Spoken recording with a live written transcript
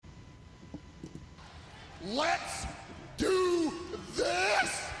Let's do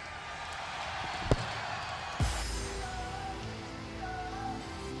this!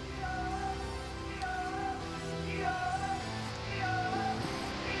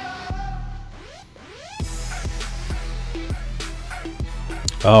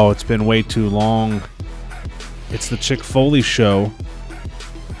 Oh, it's been way too long. It's the Foley Show,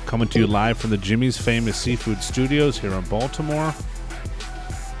 coming to you live from the Jimmy's Famous Seafood Studios here in Baltimore.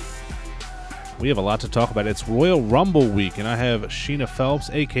 We have a lot to talk about. It's Royal Rumble week, and I have Sheena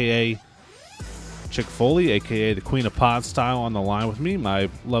Phelps, a.k.a. Foley, a.k.a. the Queen of Pod Style, on the line with me, my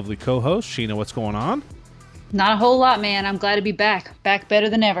lovely co-host. Sheena, what's going on? Not a whole lot, man. I'm glad to be back. Back better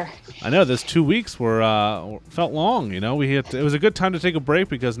than ever. I know, this 2 weeks felt long, you know. It was a good time to take a break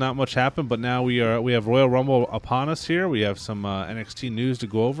because not much happened, but now we have Royal Rumble upon us here. We have some NXT news to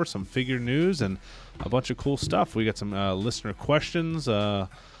go over, some figure news, and a bunch of cool stuff. We got some listener questions. We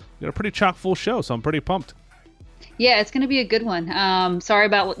got a pretty chock full show, so I'm pretty pumped. Yeah, it's going to be a good one. Sorry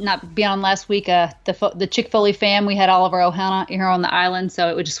about not being on last week. The Chick Foley fam, we had Oliver Ohana here on the island,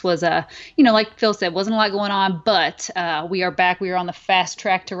 so it just was like Phil said, wasn't a lot going on. But we are back. We are on the fast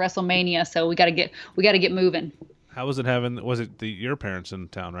track to WrestleMania, so we got to get moving. How was it was it your parents in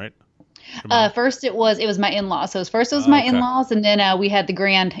town, right? First it was my in-laws. So first it was my in-laws, and then we had the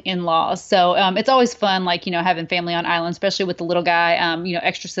grand in-laws. So it's always fun, having family on island, especially with the little guy.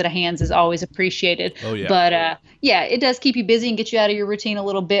 Extra set of hands is always appreciated. Oh yeah. But it does keep you busy and get you out of your routine a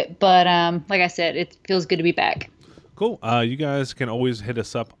little bit. But like I said, it feels good to be back. Cool. You guys can always hit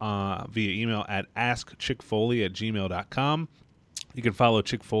us up via email at askchickfoley@gmail.com. You can follow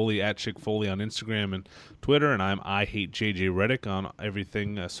Chick Foley at Chick Foley on Instagram and Twitter, and I hate JJ Reddick on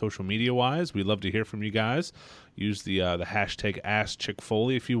everything social media wise. We'd love to hear from you guys. Use the hashtag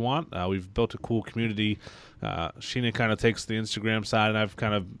AskChickFoley if you want. We've built a cool community. Sheena kind of takes the Instagram side, and I've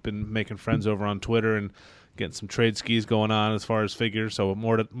kind of been making friends over on Twitter and getting some trade skis going on as far as figures. So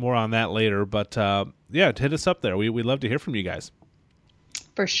more on that later. But hit us up there. We'd love to hear from you guys.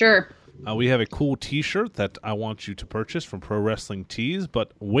 For sure. We have a cool T-shirt that I want you to purchase from Pro Wrestling Tees,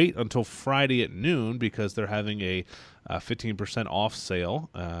 but wait until Friday at noon because they're having a 15% off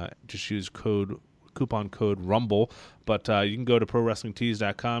sale. Just use coupon code RUMBLE. But you can go to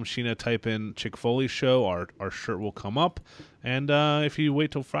ProWrestlingTees.com. Sheena, type in Chick Foley Show. Our shirt will come up. And if you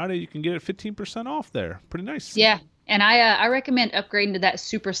wait till Friday, you can get it 15% off there. Pretty nice. Yeah. And I recommend upgrading to that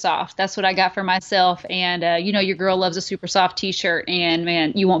super soft. That's what I got for myself. And, your girl loves a super soft T-shirt. And,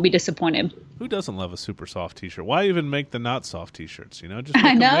 man, you won't be disappointed. Who doesn't love a super soft T-shirt? Why even make the not soft T-shirts? Just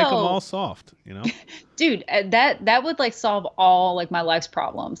make them all soft, Dude, that would, solve all, my life's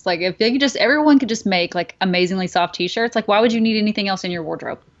problems. If they everyone could just make, amazingly soft T-shirts, why would you need anything else in your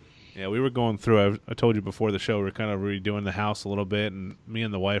wardrobe? Yeah, we were going through, I told you before the show, we were kind of redoing the house a little bit. And me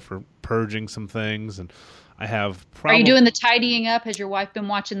and the wife are purging some things. And I have Are you doing the tidying up? Has your wife been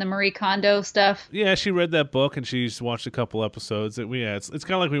watching the Marie Kondo stuff? Yeah, she read that book and she's watched a couple episodes. It's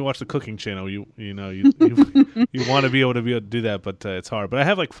kind of like we watch the cooking channel. You want to be able to do that, but it's hard. But I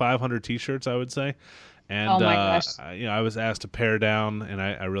have 500 T-shirts, I would say. And oh my gosh. I was asked to pare down, and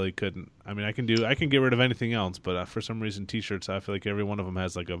I really couldn't. I mean, I can get rid of anything else, but for some reason, T-shirts, I feel like every one of them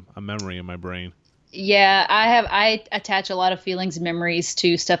has a memory in my brain. Yeah, I attach a lot of feelings and memories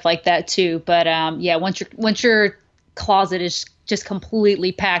to stuff like that too. But once your closet is just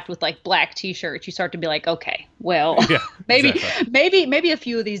completely packed with black T-shirts, you start to be like, okay, well, yeah, maybe a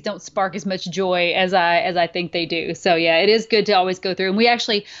few of these don't spark as much joy as I think they do. So yeah, it is good to always go through. And we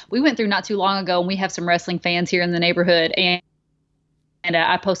went through not too long ago, and we have some wrestling fans here in the neighborhood, and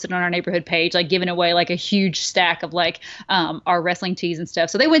I posted on our neighborhood page, giving away a huge stack of our wrestling tees and stuff.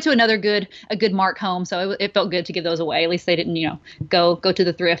 So they went to a good mark home. So it felt good to give those away. At least they didn't, go to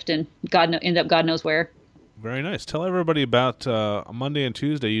the thrift and end up God knows where. Very nice. Tell everybody about Monday and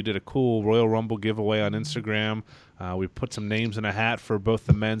Tuesday. You did a cool Royal Rumble giveaway on Instagram. We put some names in a hat for both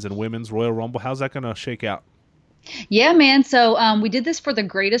the men's and women's Royal Rumble. How's that going to shake out? Yeah, man. So we did this for the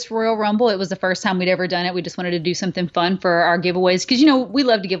greatest Royal Rumble. It was the first time we'd ever done it. We just wanted to do something fun for our giveaways because, we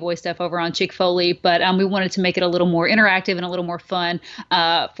love to give away stuff over on Chick Foley, but we wanted to make it a little more interactive and a little more fun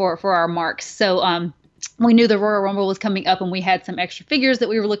for our marks. So we knew the Royal Rumble was coming up, and we had some extra figures that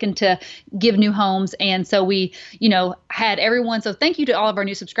we were looking to give new homes. And so we, had everyone. So thank you to all of our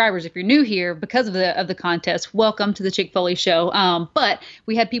new subscribers. If you're new here because of the contest, welcome to the Chick Foley Show. But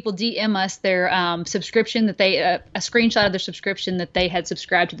we had people DM us their subscription that they a screenshot of their subscription that they had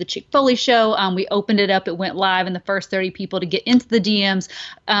subscribed to the Chick Foley Show. We opened it up. It went live, and the first 30 people to get into the DMs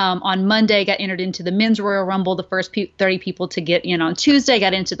on Monday got entered into the men's Royal Rumble. The first 30 people to get in on Tuesday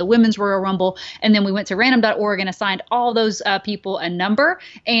got into the women's Royal Rumble, and then we went to random random.org and assigned all those people a number.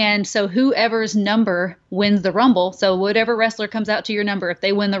 And so whoever's number wins the Rumble. So whatever wrestler comes out to your number, if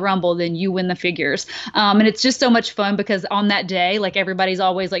they win the Rumble, then you win the figures. And it's just so much fun because on that day, like everybody's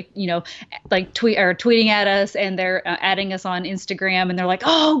always like, like tweeting at us, and they're adding us on Instagram, and they're like,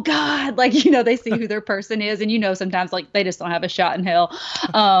 oh God, like, they see who their person is. And, sometimes like they just don't have a shot in hell.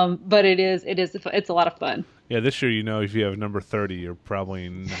 But it's a lot of fun. Yeah, this year, if you have number 30, you're probably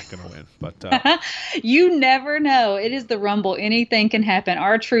not going to win. But you never know. It is the Rumble. Anything can happen.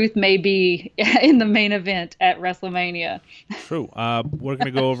 Our truth may be in the main event at WrestleMania. True. We're going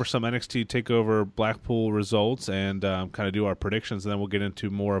to go over some NXT TakeOver Blackpool results and kind of do our predictions, and then we'll get into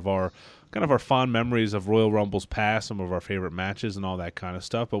more of our fond memories of Royal Rumbles past, some of our favorite matches and all that kind of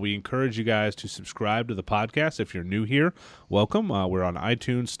stuff. But we encourage you guys to subscribe to the podcast. If you're new here, welcome. We're on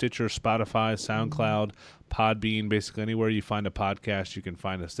iTunes, Stitcher, Spotify, SoundCloud, Podbean, basically anywhere you find a podcast, you can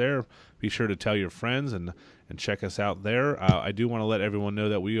find us there. Be sure to tell your friends and check us out there. I do want to let everyone know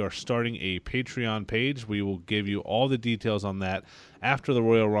that we are starting a Patreon page. We will give you all the details on that after the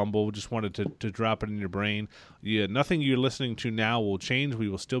Royal Rumble. We just wanted to drop it in your brain. Nothing you're listening to now will change. We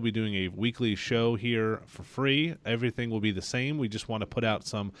will still be doing a weekly show here for free. Everything will be the same. We just want to put out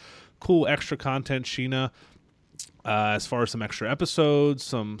some cool extra content, Sheena, as far as some extra episodes,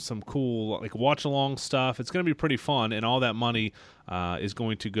 some cool like watch along stuff. It's going to be pretty fun, and all that money is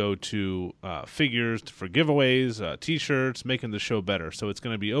going to go to figures for giveaways, T-shirts, making the show better. So it's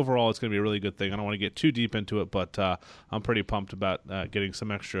going to be a really good thing. I don't want to get too deep into it, but I'm pretty pumped about getting some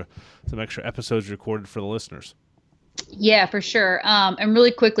extra episodes recorded for the listeners. Yeah, for sure. And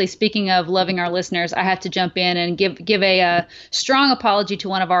really quickly, speaking of loving our listeners, I have to jump in and give a strong apology to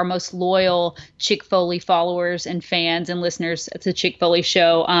one of our most loyal Chick Foley followers and fans and listeners to the Chick Foley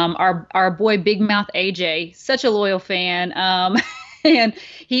Show. Our boy Big Mouth AJ, such a loyal fan. And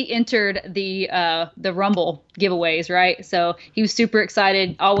he entered the Rumble giveaways, right? So he was super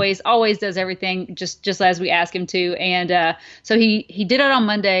excited. Always does everything just as we ask him to. And so he did it on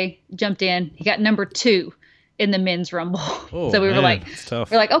Monday. Jumped in. He got number 2 in the men's Rumble. Oh, so we were like,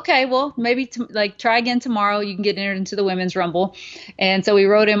 tough. We're like, okay, well, maybe try again tomorrow. You can get entered into the women's Rumble. And so we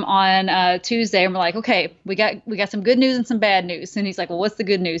wrote him on Tuesday, and we're like, okay, we got some good news and some bad news. And he's like, well, what's the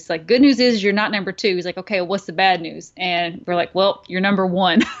good news? Like, good news is you're not number 2. He's like, okay, well, what's the bad news? And we're like, well, you're number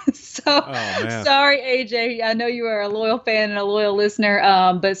 1. So sorry, AJ. I know you are a loyal fan and a loyal listener,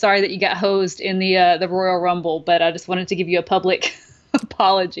 but sorry that you got hosed in the Royal Rumble. But I just wanted to give you a public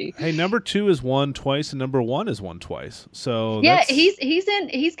apology. Hey, number 2 is won twice, and number 1 is won twice. So yeah, he's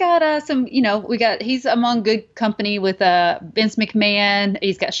got some. He's among good company with Vince McMahon.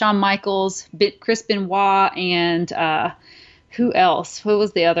 He's got Shawn Michaels, Chris Benoit, and who else? Who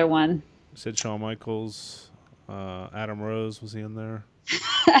was the other one? You said Shawn Michaels. Adam Rose, was he in there?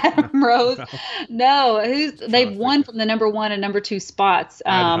 Adam Rose. No, they've won from the number 1 and number 2 spots.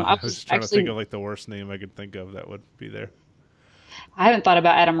 I was trying to think of like the worst name I could think of that would be there. I haven't thought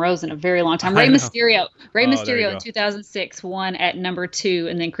about Adam Rose in a very long time. Rey Mysterio in 2006 won at number 2,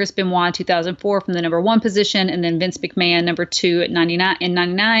 and then Chris Benoit in 2004 from the number 1 position, and then Vince McMahon number 2 at 99,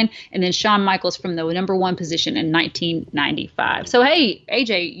 and then Shawn Michaels from the number 1 position in 1995. So hey,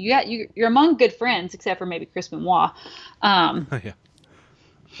 AJ, you're among good friends, except for maybe Chris Benoit. Yeah.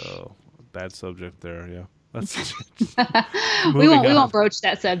 Oh, bad subject there. Yeah. We won't broach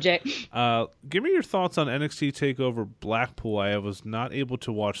that subject. Give me your thoughts on NXT TakeOver Blackpool. I was not able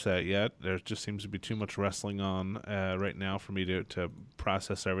to watch that yet. There just seems to be too much wrestling on right now for me to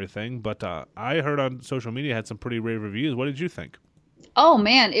process everything. But I heard on social media had some pretty rave reviews. What did you think? Oh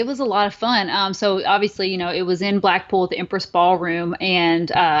man, it was a lot of fun. So obviously, it was in Blackpool at the Empress Ballroom, and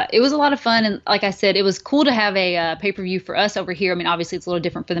it was a lot of fun. And like I said, it was cool to have a pay-per-view for us over here. I mean, obviously it's a little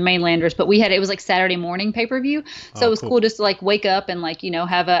different for the mainlanders, but it was like Saturday morning pay-per-view. So it was cool just to like wake up and like,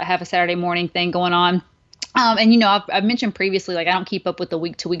 have a Saturday morning thing going on. And I've mentioned previously, like I don't keep up with the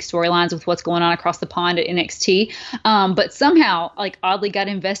week-to-week storylines with what's going on across the pond at NXT, but somehow, like oddly, got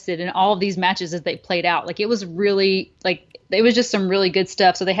invested in all of these matches as they played out. Like it was really it was just some really good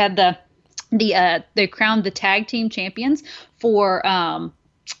stuff. So they had they crowned the tag team champions for NXT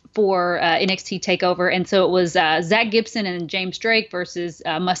TakeOver, and so it was Zach Gibson and James Drake versus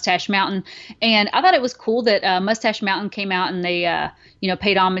Mustache Mountain. And I thought it was cool that Mustache Mountain came out and they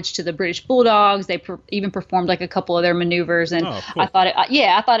paid homage to the British Bulldogs. They even performed like a couple of their maneuvers, and cool. I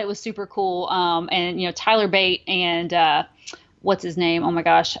thought it was super cool. And Tyler Bate and what's his name? Oh my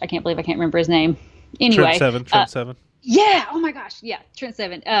gosh, I can't believe I can't remember his name. Anyway, Trent Seven. Yeah. Oh my gosh. Yeah. Trent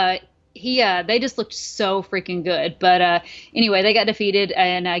Seven. they just looked so freaking good. But anyway, they got defeated,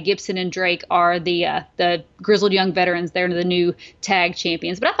 and Gibson and Drake are the grizzled young veterans. They're the new tag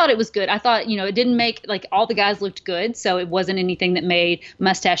champions. But I thought it was good. I thought, it didn't make, like, all the guys looked good, so it wasn't anything that made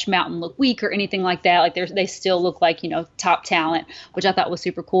Mustache Mountain look weak or anything like that. Like, they still look like, top talent, which I thought was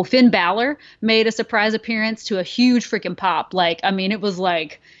super cool. Finn Balor made a surprise appearance to a huge freaking pop. Like, I mean, it was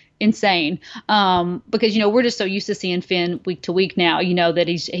like insane, because we're just so used to seeing Finn week to week now, that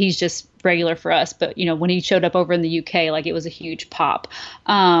he's just regular for us, but when he showed up over in the UK, like, it was a huge pop.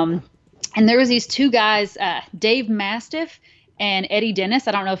 And there was these two guys, Dave Mastiff and Eddie Dennis.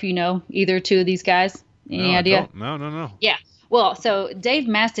 I don't know if you know either two of these guys. Any idea? No. Yeah. Well, so Dave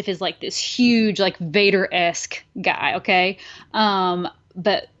Mastiff is like this huge, like, Vader-esque guy, okay?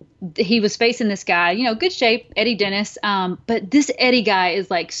 But he was facing this guy, good shape, Eddie Dennis. But this Eddie guy is,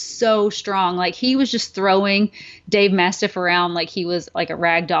 like, so strong. Like, he was just throwing Dave Mastiff around like he was like a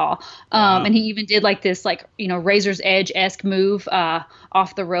rag doll. Wow. And he even did, like, this, like, Razor's Edge-esque move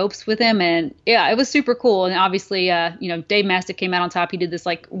off the ropes with him. And yeah, it was super cool. And obviously, Dave Mastiff came out on top. He did this,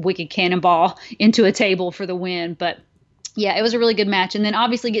 like, wicked cannonball into a table for the win. But yeah, it was a really good match. And then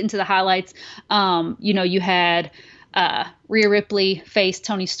obviously getting to the highlights, you had Rhea Ripley faced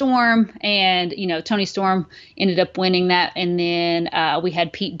Toni Storm, and Toni Storm ended up winning that. And then we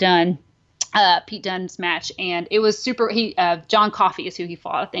had Pete Dunne's match, and it was super. John Coffey is who he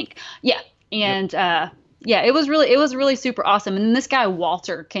fought, I think. Yeah, and yeah, it was really super awesome. And then this guy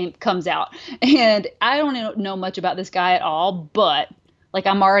Walter comes out, and I don't know much about this guy at all, but, like,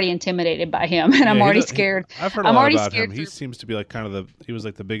 I'm already intimidated by him, and I'm already scared. I've heard a lot about him. He seems to be, like, kind of he was,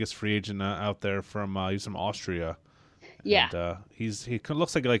 like, the biggest free agent out there he's from Austria. Yeah. And, he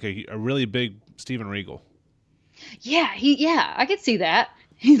looks like a really big Steven Regal. Yeah, I could see that.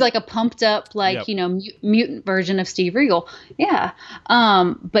 He's like a pumped up, like, mutant version of Steve Regal. Yeah.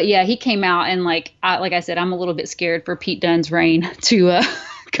 But yeah, he came out, and, like I said, I'm a little bit scared for Pete Dunne's reign to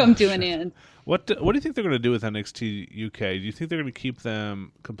come to an end. What do you think they're going to do with NXT UK? Do you think they're going to keep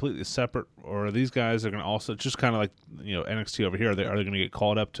them completely separate, or are these guys are going to also just kind of like NXT over here? Are they going to get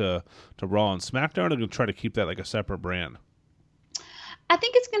called up to Raw and SmackDown? Or are they going to try to keep that like a separate brand? I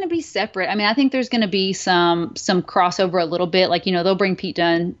think it's going to be separate. I mean, I think there's going to be some crossover a little bit. Like, they'll bring Pete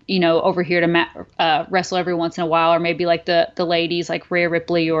Dunne, over here to wrestle every once in a while, or maybe like the ladies like Rhea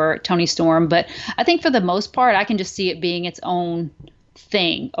Ripley or Toni Storm. But I think for the most part, I can just see it being its own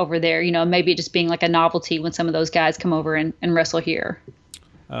thing over there, maybe just being like a novelty when some of those guys come over and wrestle here.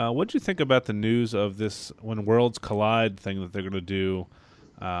 What do you think about the news of this When Worlds Collide thing that they're going to do?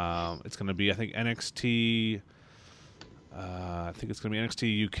 It's going to be, I think, NXT. I think it's going to be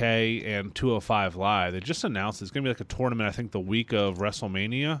NXT UK and 205 Live. They just announced it's going to be like a tournament, I think, the week of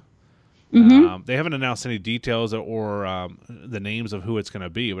WrestleMania. Mm-hmm. They haven't announced any details or the names of who it's going to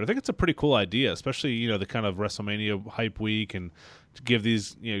be, but I think it's a pretty cool idea, especially, the kind of WrestleMania hype week, and to give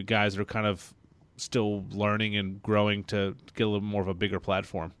these guys that are kind of still learning and growing to get a little more of a bigger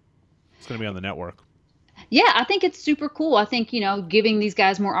platform. It's going to be on the network. Yeah, I think it's super cool. I think, giving these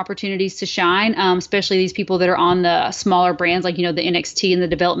guys more opportunities to shine, especially these people that are on the smaller brands, like, the NXT and the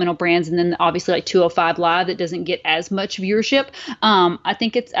developmental brands, and then obviously like 205 Live that doesn't get as much viewership. I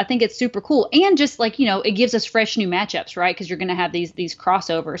think it's super cool. And just like, it gives us fresh new matchups, right? Because you're going to have these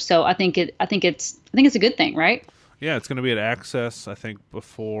crossovers. So I think it's a good thing, right? Yeah, it's going to be at Access, I think,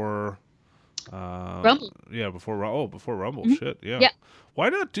 before Rumble. Yeah, before Rumble. Mm-hmm. Shit, yeah. Yeah. Why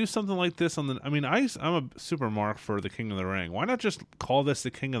not do something like this on the? I mean, I'm a super mark for the King of the Ring. Why not just call this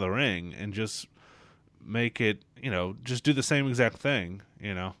the King of the Ring and just make it, just do the same exact thing,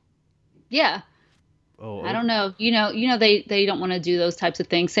 Yeah. Oh, I don't know. They don't want to do those types of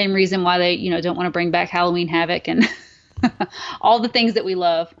things. Same reason why they, don't want to bring back Halloween Havoc and all the things that we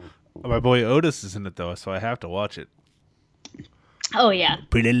love. My boy Otis is in it though, so I have to watch it. Oh yeah.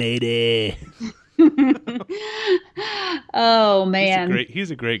 Pretty lady. Oh man, he's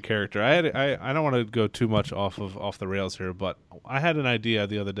a great character. I don't want to go too much off the rails here, but I had an idea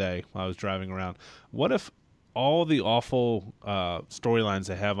the other day while I was driving around. What if all the awful storylines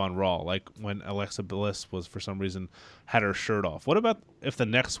they have on Raw, like when Alexa Bliss was for some reason had her shirt off, what about if the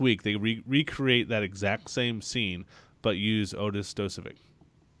next week they recreate that exact same scene but use Otis Dozovic?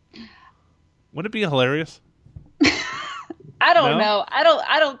 Wouldn't it be hilarious? I don't know.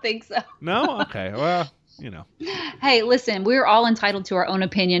 I don't think so. No? Okay. Well, Hey, listen, we're all entitled to our own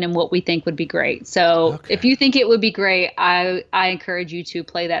opinion and what we think would be great. So if you think it would be great, I encourage you to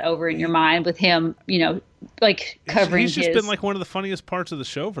play that over in your mind with him, like covering He's just been like one of the funniest parts of the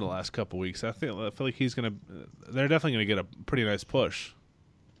show for the last couple of weeks. I feel like they're definitely going to get a pretty nice push.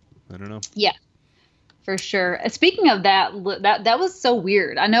 I don't know. Yeah. For sure. Speaking of that, that was so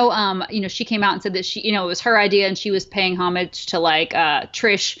weird. I know, she came out and said that it was her idea and she was paying homage to like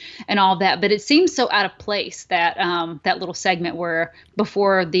Trish and all that. But it seems so out of place that that little segment where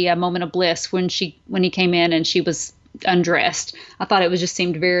before the moment of bliss when he came in and she was undressed. I thought it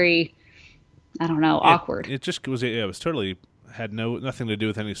seemed very, I don't know, awkward. It just was. It was totally had nothing to do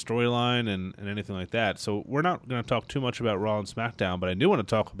with any storyline and anything like that. So we're not going to talk too much about Raw and SmackDown, but I do want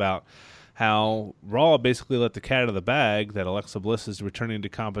to talk about how Raw basically let the cat out of the bag that Alexa Bliss is returning to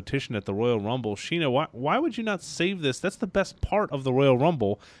competition at the Royal Rumble. Sheena, why would you not save this? That's the best part of the Royal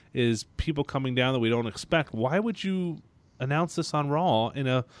Rumble is people coming down that we don't expect. Why would you announce this on Raw in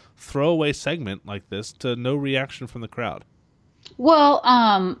a throwaway segment like this to no reaction from the crowd?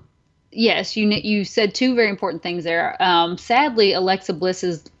 Well, yes, you said two very important things there. Sadly, Alexa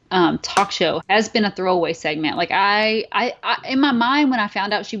Bliss's talk show has been a throwaway segment. Like I in my mind, when I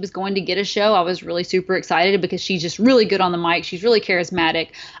found out she was going to get a show, I was really super excited because she's just really good on the mic. She's really charismatic.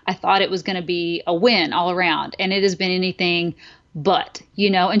 I thought it was going to be a win all around, and it has been anything but,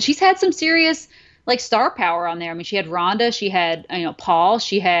 and she's had some serious like star power on there. I mean, she had Rhonda, she had, Paul,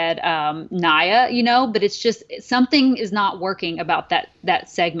 she had Nia, but it's just something is not working about that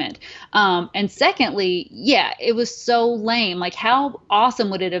segment. And secondly, yeah, it was so lame. Like how awesome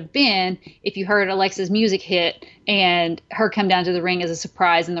would it have been if you heard Alexa's music hit and her come down to the ring as a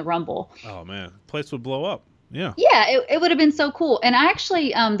surprise in the Rumble? Oh man, place would blow up. Yeah. Yeah, it would have been so cool. And I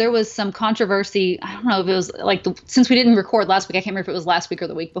actually, there was some controversy. I don't know if it was like since we didn't record last week, I can't remember if it was last week or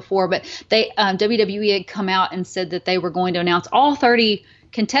the week before, but they WWE had come out and said that they were going to announce all 30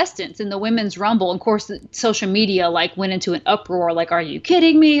 contestants in the Women's Rumble. And of course, social media like went into an uproar. Like, are you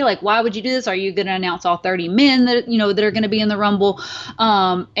kidding me? Like, why would you do this? Are you going to announce all 30 men that that are going to be in the Rumble?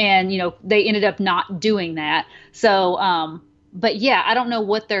 And they ended up not doing that. So. But yeah, I don't know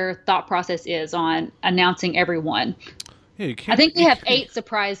what their thought process is on announcing everyone. Yeah, you can't. I think we have eight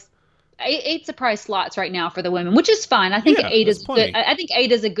surprise slots right now for the women, which is fine. I think eight is good. I think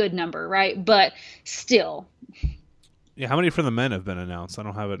 8 is a good number, right? But still. Yeah, how many for the men have been announced? I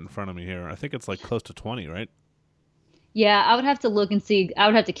don't have it in front of me here. I think it's like close to 20, right? Yeah, I would have to look and see. I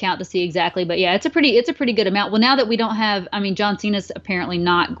would have to count to see exactly, but yeah, it's a pretty good amount. Well, now that we don't have, John Cena's apparently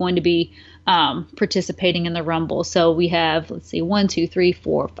not going to be participating in the Rumble, so we have 1, 2, 3,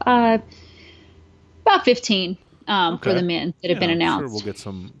 4, 5, about 15 for the men that have been announced. I'm sure we'll get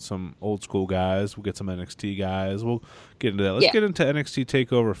some old school guys. We'll get some NXT guys. We'll get into that. Let's get into NXT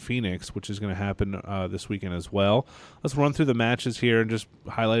TakeOver Phoenix, which is going to happen this weekend as well. Let's run through the matches here and just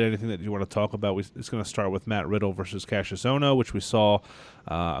highlight anything that you want to talk about. It's going to start with Matt Riddle versus Cassius Ohno, which we saw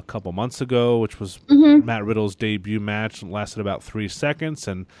a couple months ago, which was Matt Riddle's debut match. It lasted about 3 seconds,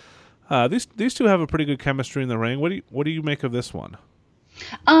 and these two have a pretty good chemistry in the ring. What do you make of this one?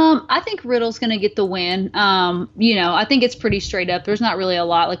 I think Riddle's going to get the win. I think it's pretty straight up. There's not really a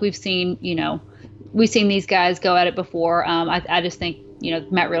lot. Like we've seen these guys go at it before. I just think,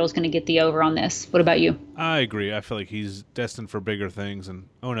 Matt Riddle's going to get the over on this. What about you? I agree. I feel like he's destined for bigger things, and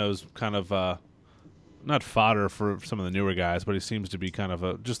Ohno's kind of not fodder for some of the newer guys, but he seems to be kind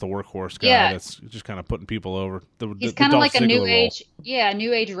of just a workhorse guy that's just kind of putting people over. He's kind of like a new age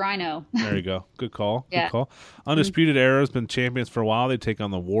Rhino. There you go. Good call. Good call. Undisputed Era has been champions for a while. They take on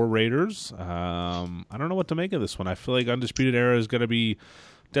the War Raiders. I don't know what to make of this one. I feel like Undisputed Era is going to be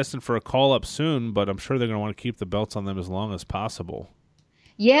destined for a call-up soon, but I'm sure they're going to want to keep the belts on them as long as possible.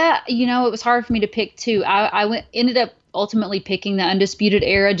 Yeah, it was hard for me to pick too. I ended up ultimately picking the Undisputed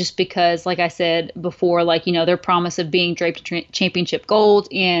Era just because, like I said before, their promise of being draped championship gold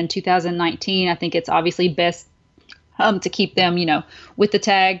in 2019. I think it's obviously best to keep them, with the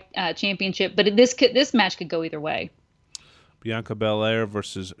tag championship. But this match could go either way. Bianca Belair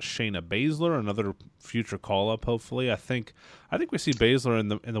versus Shayna Baszler, another future call-up. Hopefully, I think we see Baszler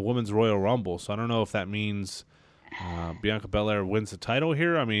in the Women's Royal Rumble. So I don't know if that means Bianca Belair wins the title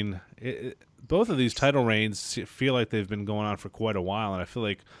here. I mean, both of these title reigns feel like they've been going on for quite a while, and I feel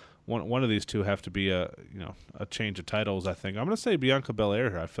like one of these two have to be a change of titles. I think I'm going to say Bianca Belair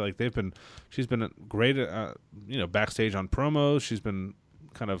here. I feel like she's been great, backstage on promos. She's been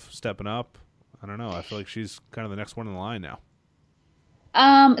kind of stepping up. I don't know. I feel like she's kind of the next one in the line now.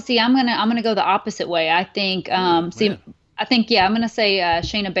 I'm gonna go the opposite way. I think I'm gonna say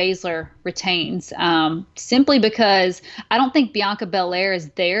Shayna Baszler retains, simply because I don't think Bianca Belair is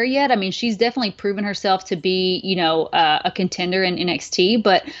there yet. I mean, she's definitely proven herself to be, a contender in NXT,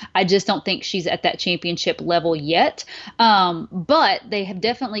 but I just don't think she's at that championship level yet. But they have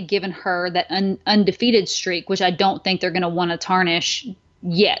definitely given her that undefeated streak, which I don't think they're going to want to tarnish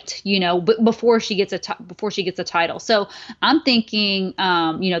yet, but before she gets a title. So I'm thinking,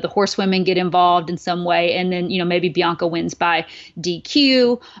 the horsewomen get involved in some way, and then maybe Bianca wins by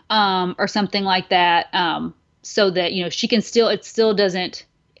DQ, or something like that, so that she can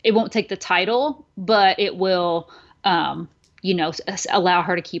it won't take the title, but it will allow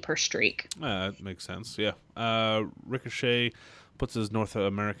her to keep her streak. That makes sense. Yeah. Ricochet puts his North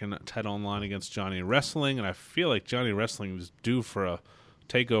American title on line against Johnny Wrestling, and I feel like Johnny Wrestling is due for a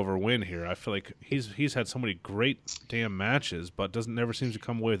takeover win here. I feel like he's had so many great damn matches, but never seems to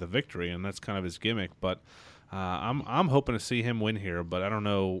come away with a victory, and that's kind of his gimmick. But I'm hoping to see him win here, but I don't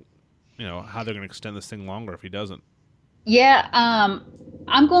know, how they're going to extend this thing longer if he doesn't. Yeah,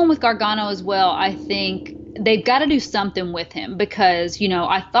 I'm going with Gargano as well. I think they've got to do something with him because,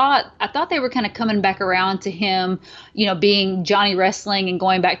 I thought they were kind of coming back around to him, being Johnny Wrestling and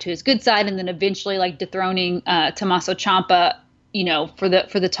going back to his good side, and then eventually like dethroning Tommaso Ciampa, for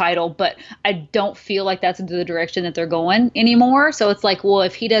the title. But I don't feel like that's the direction that they're going anymore. So it's like, well,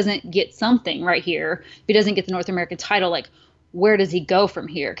 if he doesn't get something right here, if he doesn't get the North American title, like, where does he go from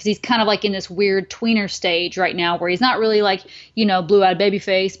here? Because he's kind of like in this weird tweener stage right now where he's not really like, blue-eyed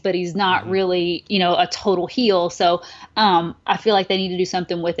babyface, but he's not really, a total heel. So I feel like they need to do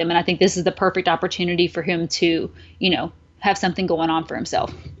something with him. And I think this is the perfect opportunity for him to, have something going on for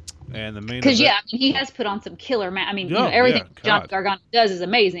himself. And the main because he has put on some killer everything John Gargano does is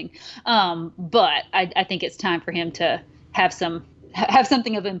amazing. But I think it's time for him to have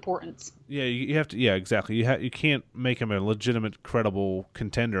something of importance. Yeah, you have to. Yeah, exactly. You can't make him a legitimate, credible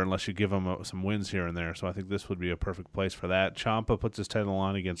contender unless you give him some wins here and there. So I think this would be a perfect place for that. Ciampa puts his title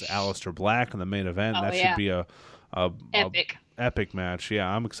on against Aleister Black in the main event. Should be a epic match.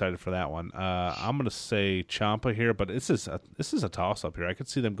 Yeah, I'm excited for that one. I'm going to say Ciampa here, but this is a toss up here. I could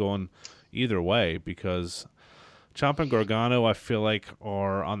see them going either way because Ciampa and Gargano, I feel like,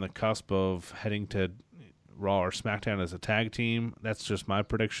 are on the cusp of heading to Raw or SmackDown as a tag team. That's just my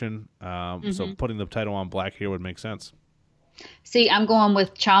prediction. So putting the title on Black here would make sense. See, I'm going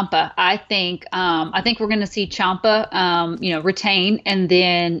with Ciampa. I think we're going to see Ciampa, retain, and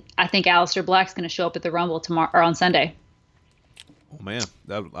then I think Aleister Black's going to show up at the Rumble tomorrow or on Sunday. Oh man,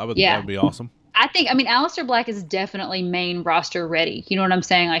 that would be awesome. Aleister Black is definitely main roster ready. You know what I'm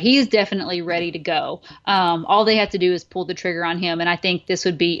saying? Like, he is definitely ready to go. All they have to do is pull the trigger on him. And I think this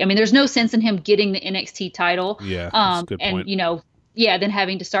would be, there's no sense in him getting the NXT title. Yeah. That's a good point. Then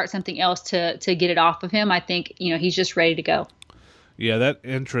having to start something else to get it off of him. I think, he's just ready to go. Yeah. That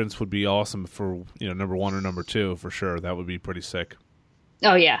entrance would be awesome for, number 1 or number 2 for sure. That would be pretty sick.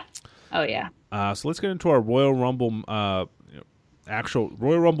 Oh yeah. So let's get into our Royal Rumble, actual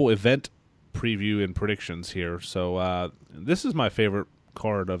Royal Rumble event preview and predictions here. So this is my favorite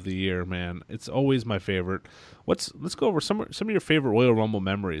card of the year, man. It's always my favorite. Let's go over some of your favorite Royal Rumble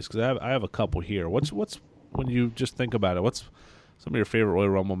memories because I have a couple here. What's when you just think about it? What's some of your favorite Royal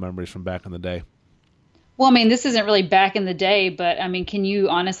Rumble memories from back in the day? Well, this isn't really back in the day, but can you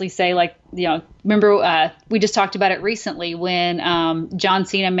honestly say, like, remember we just talked about it recently when John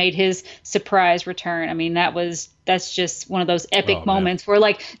Cena made his surprise return. That's just one of those epic moments where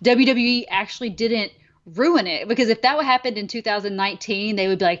like WWE actually didn't ruin it, because if that happened in 2019, they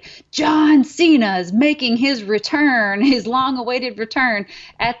would be like, John Cena is making his return, his long-awaited return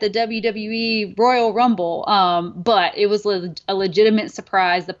at the WWE Royal Rumble. But it was a legitimate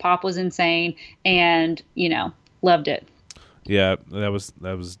surprise. The pop was insane, and loved it. Yeah, that was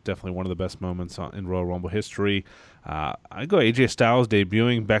definitely one of the best moments in Royal Rumble history. I go AJ Styles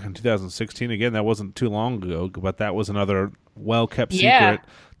debuting back in 2016. Again, that wasn't too long ago, but that was another well-kept secret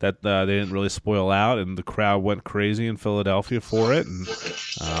that they didn't really spoil out, and the crowd went crazy in Philadelphia for it.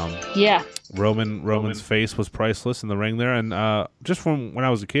 And Roman's face was priceless in the ring there. And just from when I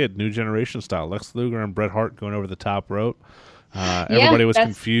was a kid, New Generation style, Lex Luger and Bret Hart going over the top rope. Everybody was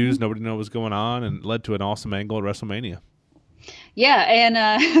confused. Nobody knew what was going on, and led to an awesome angle at WrestleMania. Yeah,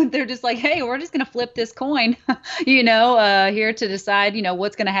 and they're just like, hey, we're just going to flip this coin, here to decide,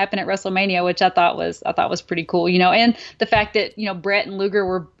 what's going to happen at WrestleMania, which I thought was pretty cool, and the fact that, Brett and Luger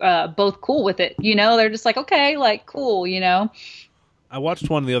were both cool with it, they're just like, okay, like, cool, I watched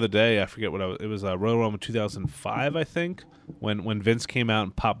one the other day. I forget what it was. Royal Rumble 2005, I think, when Vince came out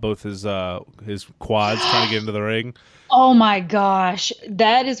and popped both his quads trying to get into the ring. Oh my gosh,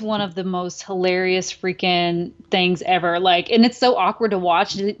 that is one of the most hilarious freaking things ever. Like, and it's so awkward to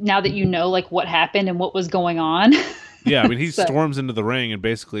watch now that like what happened and what was going on. Yeah, he storms into the ring and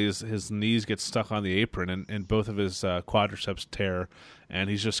basically his knees get stuck on the apron and both of his quadriceps tear, and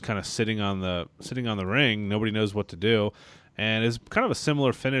he's just kind of sitting on the ring. Nobody knows what to do. And it's kind of a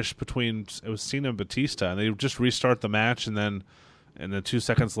similar finish between Cena and Batista, and they just restart the match, and then and then 2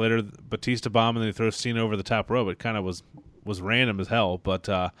 seconds later, Batista bomb, and then he throws Cena over the top rope. It kind of was random as hell, but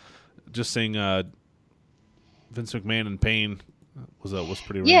just seeing Vince McMahon in pain was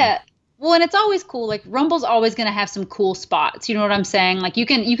pretty random. Yeah. Well, and it's always cool. Like Rumble's always going to have some cool spots. You know what I'm saying? Like you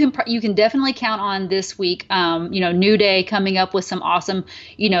can definitely count on this week. New Day coming up with some awesome,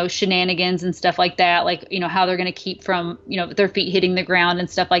 shenanigans and stuff like that. Like how they're going to keep from their feet hitting the ground and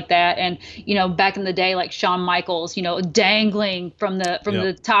stuff like that. And back in the day, like Shawn Michaels, dangling from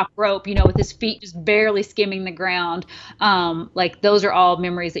the top rope, with his feet just barely skimming the ground. Like those are all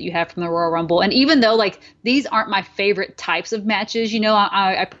memories that you have from the Royal Rumble. And even though like these aren't my favorite types of matches,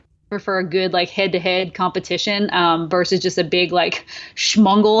 I prefer a good like head-to-head competition versus just a big like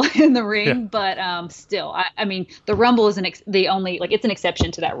schmungle in the ring. Yeah. But still, I mean, the Rumble is it's an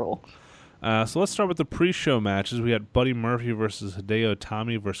exception to that rule. So let's start with the pre-show matches. We had Buddy Murphy versus Hideo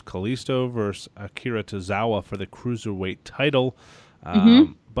Itami versus Kalisto versus Akira Tozawa for the Cruiserweight title.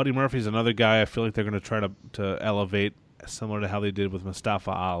 Buddy Murphy's another guy I feel like they're going to try to elevate, similar to how they did with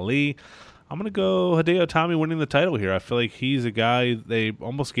Mustafa Ali. I'm going to go Hideo Itami winning the title here. I feel like he's a guy they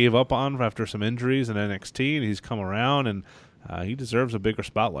almost gave up on after some injuries in NXT, and he's come around, and he deserves a bigger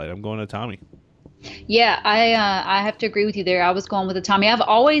spotlight. I'm going to Itami. Yeah, I have to agree with you there. I was going with Itami. I've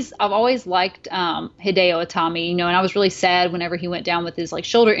always liked Hideo Itami, and I was really sad whenever he went down with his like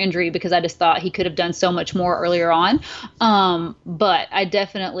shoulder injury because I just thought he could have done so much more earlier on. But I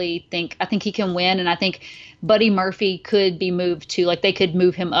definitely think he can win, and I think Buddy Murphy could be moved to like they could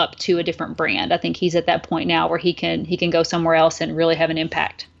move him up to a different brand. I think he's at that point now where he can go somewhere else and really have an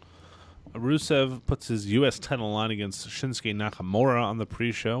impact. Rusev puts his U.S. title line against Shinsuke Nakamura on the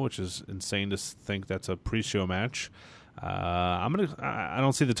pre-show, which is insane to think that's a pre-show match. I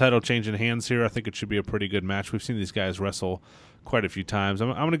don't see the title changing hands here. I think it should be a pretty good match. We've seen these guys wrestle quite a few times.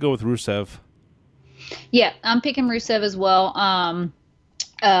 I'm going to go with Rusev. Yeah, I'm picking Rusev as well.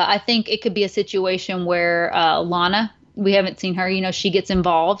 I think it could be a situation where Lana, we haven't seen her, she gets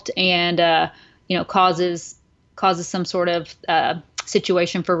involved and, causes some sort of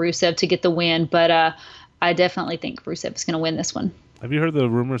situation for Rusev to get the win. But I definitely think Rusev is going to win this one. Have you heard the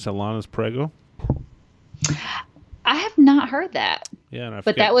rumors that Lana's preggo? I have not heard that. Yeah,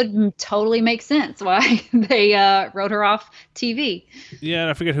 but that would totally make sense why they wrote her off TV. Yeah, and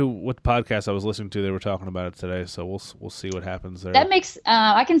I forget what podcast I was listening to. They were talking about it today, so we'll see what happens there. That makes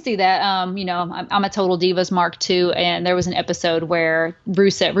I can see that. I'm a total divas mark too, and there was an episode where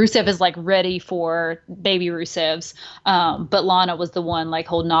Rusev is like ready for baby Rusevs, but Lana was the one like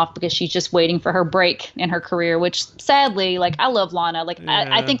holding off because she's just waiting for her break in her career. Which sadly, like I love Lana. Like yeah,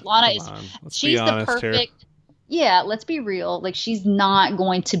 I think Lana she's the perfect. Here. Yeah, let's be real. Like, she's not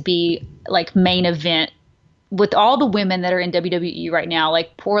going to be, like, main event with all the women that are in WWE right now.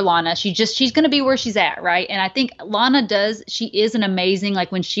 Like, poor Lana. She's going to be where she's at, right? And I think Lana she is an amazing, like,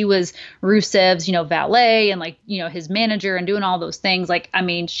 when she was Rusev's, valet and, like, his manager and doing all those things. Like, I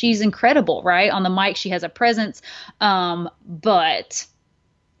mean, she's incredible, right? On the mic, she has a presence. But,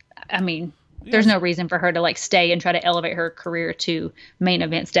 I mean... There's no reason for her to like stay and try to elevate her career to main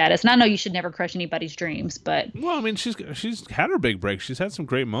event status. And I know you should never crush anybody's dreams, but well, I mean, she's had her big break. She's had some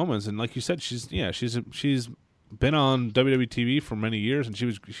great moments, and like you said, she's been on WWE TV for many years, and she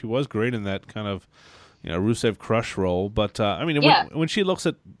was great in that kind of Rusev Crush role. But I mean, when she looks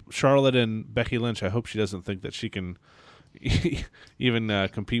at Charlotte and Becky Lynch, I hope she doesn't think that she can even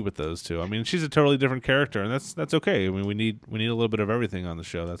compete with those two. I mean, she's a totally different character, and that's okay. I mean, we need a little bit of everything on the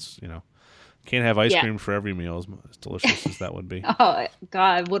show. That's Can't have ice cream for every meal, as delicious as that would be. Oh,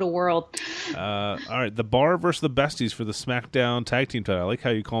 God, what a world. All right, the Bar versus the Besties for the SmackDown Tag Team title. I like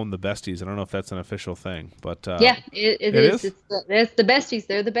how you call them the Besties. I don't know if that's an official thing, but yeah, it is. It's the Besties.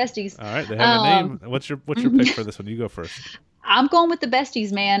 They're the Besties. All right, they have a name. What's your pick for this one? You go first. I'm going with the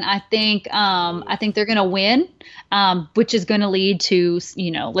Besties, man. I think they're going to win, which is going to lead to,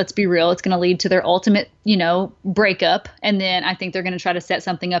 let's be real, it's going to lead to their ultimate, breakup. And then I think they're going to try to set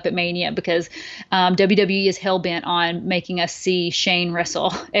something up at Mania because WWE is hell-bent on making us see Shane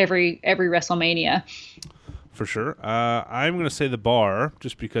wrestle every WrestleMania. For sure. I'm going to say the Bar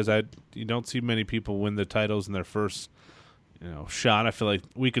just because you don't see many people win the titles in their first, shot. I feel like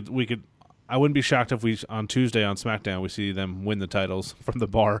we could. I wouldn't be shocked if on Tuesday on SmackDown we see them win the titles from the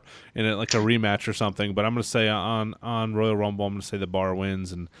Bar in like a rematch or something. But I'm going to say on Royal Rumble, I'm going to say the Bar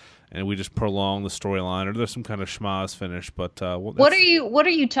wins and we just prolong the storyline, or there's some kind of schmaz finish. But what are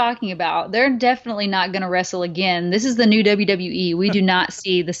you talking about? They're definitely not going to wrestle again. This is the new WWE. We do not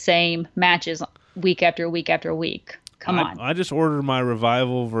see the same matches week after week after week. Come on. I just ordered my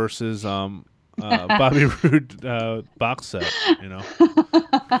Revival versus Bobby Roode box set,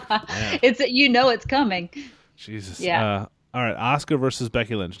 It's it's coming. Jesus. Yeah. All right, Asuka versus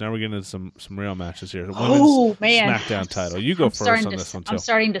Becky Lynch. Now we're getting into some real matches here. The Oh man, SmackDown title. You go first on this one too. I'm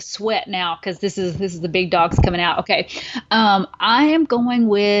starting to sweat now because this is the big dogs coming out. Okay, I am going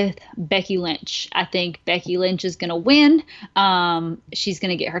with Becky Lynch. I think Becky Lynch is going to win. She's going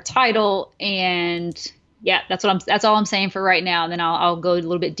to get her title, and yeah, that's all I'm saying for right now. And then I'll go a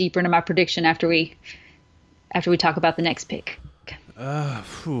little bit deeper into my prediction after we talk about the next pick. I'm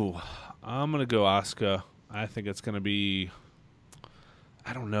gonna go Asuka. I think it's gonna be.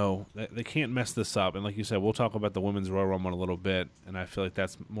 I don't know. They can't mess this up. And like you said, we'll talk about the Women's Royal Rumble in a little bit, and I feel like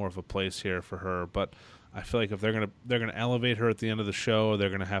that's more of a place here for her. But I feel like if they're gonna elevate her at the end of the show, they're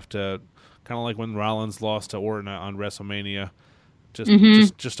gonna have to kind of like when Rollins lost to Orton on WrestleMania,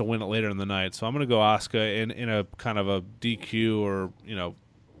 just to win it later in the night. So I'm gonna go Asuka in a kind of a DQ or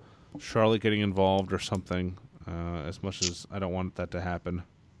Charlotte getting involved or something. As much as I don't want that to happen.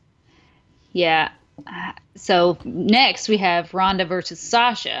 Yeah. So next we have Ronda versus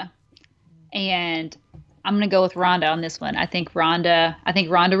Sasha, and I'm going to go with Ronda on this one. I think Ronda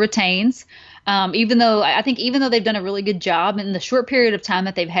retains. Even though they've done a really good job in the short period of time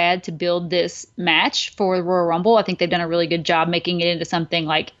that they've had to build this match for the Royal Rumble, I think they've done a really good job making it into something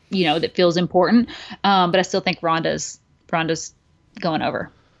like, that feels important. But I still think Ronda's going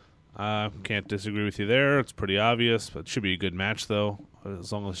over. Can't disagree with you there. It's pretty obvious, but it should be a good match though.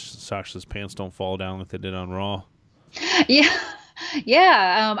 As long as Sasha's pants don't fall down like they did on Raw. Yeah.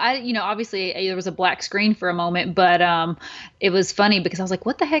 Yeah. Obviously there was a black screen for a moment, but it was funny because I was like,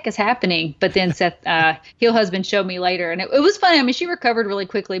 what the heck is happening? But then Seth, heel husband showed me later, and it was funny. I mean, she recovered really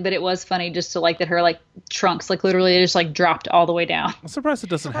quickly, but it was funny just to that her trunks, literally just dropped all the down. I'm surprised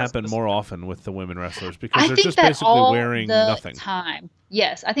it doesn't happen more often with the women wrestlers because they're just basically wearing nothing.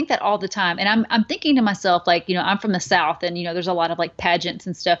 Yes, I think that all the time. And I'm thinking to myself, I'm from the South, and, there's a lot of pageants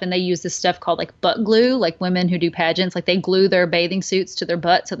and stuff, and they use this stuff called butt glue, women who do pageants, they glue their bathing suits to their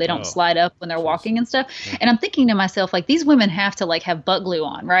butt so they don't slide up when they're walking and stuff. Yeah. And I'm thinking to myself, these women have to have butt glue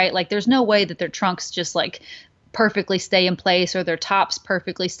on, right? there's no way that their trunks just perfectly stay in place or their tops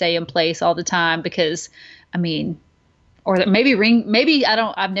perfectly stay in place all the time because, or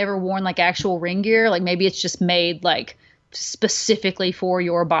that I've never worn actual ring gear. Maybe it's just made specifically for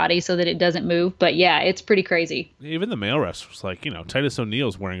your body so that it doesn't move. But yeah, it's pretty crazy. Even the male wrestlers, Titus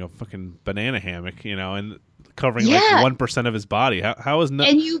O'Neil's wearing a fucking banana hammock, and covering 1% of his body. How is nothing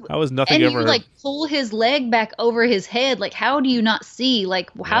ever? And you pull his leg back over his head. How do you not see?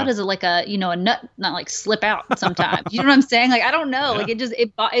 How does it a nut not slip out sometimes? You know what I'm saying? I don't know. Yeah.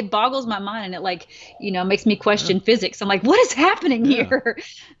 It boggles my mind, and it makes me question physics. I'm like, what is happening here?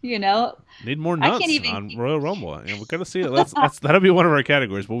 Need more nuts on Royal Rumble. We're gonna see it. That'll be one of our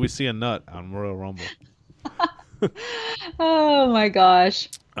categories. Will we see a nut on Royal Rumble? Oh my gosh!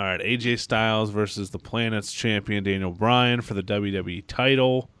 All right, AJ Styles versus the Planet's champion Daniel Bryan for the WWE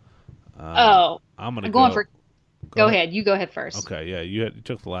title. I'm going for. Go ahead. You go ahead first. Okay, yeah, you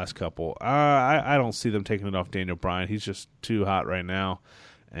took the last couple. I don't see them taking it off Daniel Bryan. He's just too hot right now,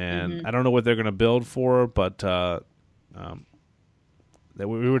 and I don't know what they're going to build for, but. That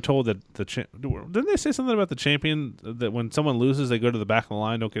we were told that didn't they say something about the champion that when someone loses they go to the back of the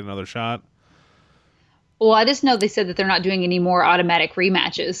line, don't get another shot? Well, I just know they said that they're not doing any more automatic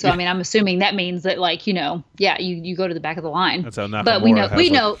rematches. So I'm assuming that means that you go to the back of the line. That's how Nakamura but we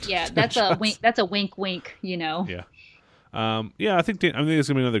know that's a wink. That's a wink. Yeah. I think it's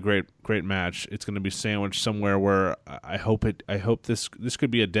gonna be another great match. It's gonna be sandwiched somewhere where I hope this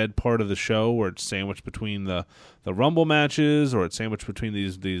could be a dead part of the show where it's sandwiched between the Rumble matches or it's sandwiched between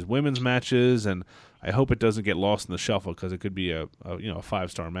these women's matches, and I hope it doesn't get lost in the shuffle because it could be a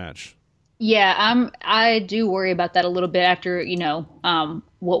 5-star match. Yeah, I do worry about that a little bit after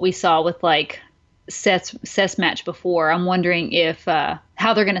what we saw with Seth's match before. I'm wondering if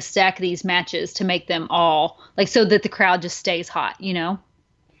how they're going to stack these matches to make them all so that the crowd just stays hot.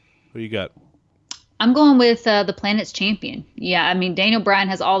 Who you got? I'm going with the Planet's champion. Yeah, Daniel Bryan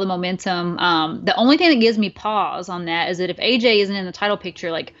has all the momentum. The only thing that gives me pause on that is that if AJ isn't in the title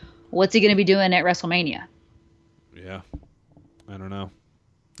picture, what's he going to be doing at WrestleMania? Yeah, I don't know.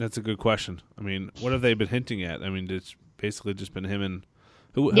 That's a good question. What have they been hinting at? It's basically just been him and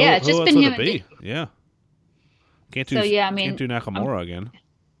who else would it be? Yeah. Can't do Nakamura again.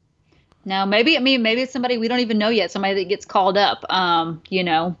 No, maybe it's somebody we don't even know yet, somebody that gets called up.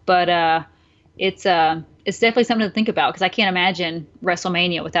 But it's definitely something to think about because I can't imagine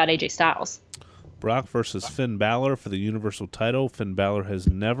WrestleMania without AJ Styles. Brock versus Finn Balor for the Universal title. Finn Balor has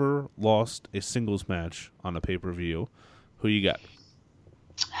never lost a singles match on a pay-per-view. Who you got?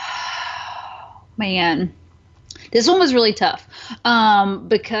 Man, this one was really tough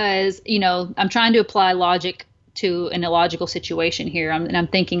because I'm trying to apply logic to an illogical situation here. And I'm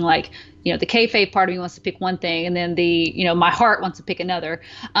thinking like, the kayfabe part of me wants to pick one thing, and then my heart wants to pick another.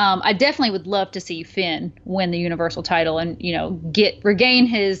 I definitely would love to see Finn win the Universal title and, regain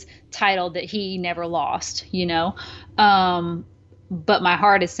his title that he never lost, but my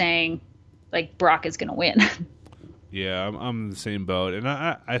heart is saying like Brock is going to win. Yeah, I'm in the same boat. And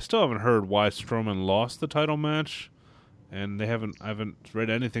I still haven't heard why Strowman lost the title match. And I haven't read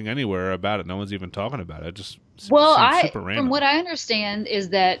anything anywhere about it. No one's even talking about it. It just seems super random. From what I understand is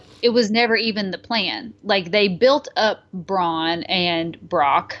that it was never even the plan. Like they built up Braun and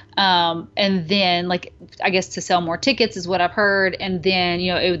Brock, and then like I guess to sell more tickets is what I've heard. And then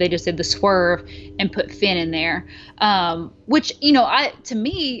they just did the swerve and put Finn in there, which to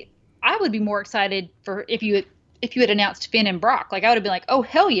me I would be more excited for if you had announced Finn and Brock. Like I would have been like, oh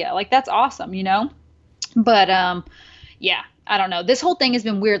hell yeah, like that's awesome, But yeah, I don't know. This whole thing has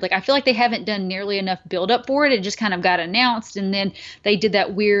been weird. Like, I feel like they haven't done nearly enough build up for it. It just kind of got announced. And then they did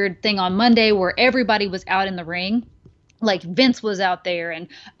that weird thing on Monday where everybody was out in the ring. Like Vince was out there and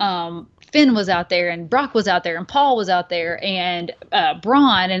Finn was out there and Brock was out there and Paul was out there and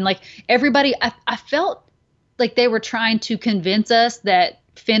Braun. And like everybody, I felt like they were trying to convince us that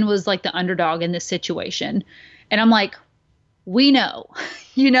Finn was like the underdog in this situation. And I'm like, we know,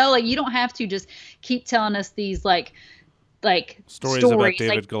 like you don't have to just keep telling us these like stories about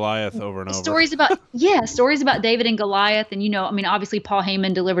David like, Goliath over and over. Stories about David and Goliath. And, obviously Paul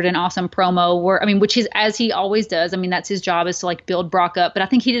Heyman delivered an awesome promo which is as he always does. That's his job is to like build Brock up. But I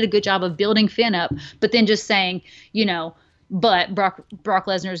think he did a good job of building Finn up, but then just saying, but Brock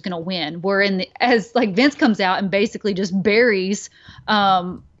Lesnar is going to win. As like Vince comes out and basically just buries,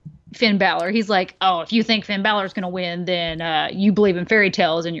 Finn Balor. He's like, oh, if you think Finn Balor is going to win, then you believe in fairy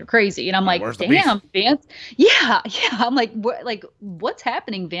tales and you're crazy. And I'm like, damn, Vince. Yeah. I'm like, what's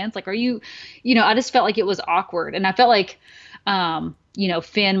happening, Vince? Like, are you, I just felt like it was awkward. And I felt like,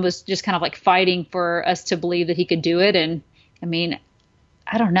 Finn was just kind of like fighting for us to believe that he could do it. And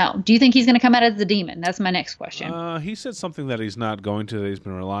I don't know. Do you think he's going to come out as the demon? That's my next question. He said something that he's not going to, that he's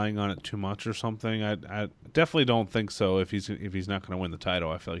been relying on it too much or something. I definitely don't think so. If he's not going to win the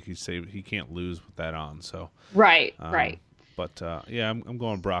title, I feel like he can't lose with that on. So right. But yeah, I'm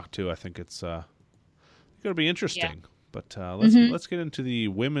going Brock too. I think it's going to be interesting. Yeah. But let's get into the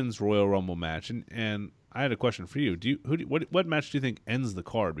women's Royal Rumble match. And I had a question for you. What match do you think ends the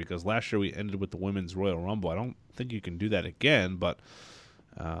card? Because last year we ended with the women's Royal Rumble. I don't think you can do that again. But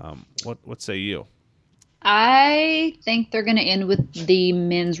what say you? I think they're going to end with the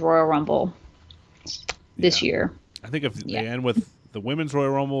men's Royal Rumble this year. I think if they end with the women's Royal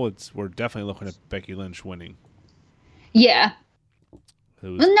Rumble, we're definitely looking at Becky Lynch winning. Yeah.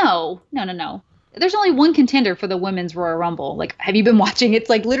 No. There's only one contender for the women's Royal Rumble. Like, have you been watching? It's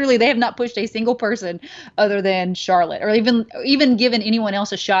like literally they have not pushed a single person other than Charlotte, or even given anyone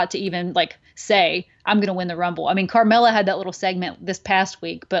else a shot to even like say I'm going to win the Rumble. Carmella had that little segment this past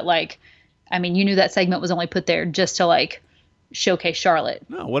week, but you knew that segment was only put there just to like showcase Charlotte.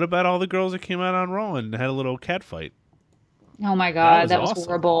 No, what about all the girls that came out on Raw and had a little cat fight? Oh my God, that was awesome.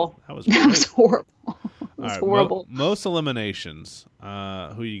 Horrible. That was horrible. Horrible. Most eliminations.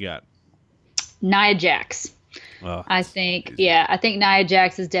 Who you got? Nia Jax. Oh, I think Nia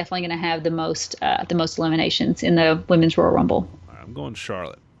Jax is definitely going to have the most eliminations in the women's Royal Rumble. All right, I'm going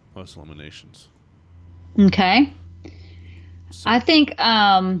Charlotte. Most eliminations. Okay. So. I think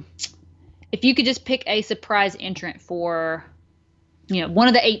if you could just pick a surprise entrant for, one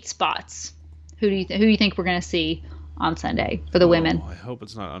of the 8 spots, who do you think we're going to see on Sunday for the women? I hope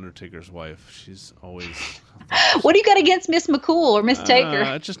it's not Undertaker's wife. She's always. What do you got against Miss McCool or Miss Taker?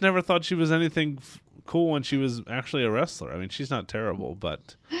 I just never thought she was anything cool when she was actually a wrestler. She's not terrible,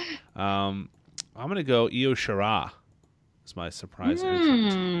 but I'm going to go Io Shirai as my surprise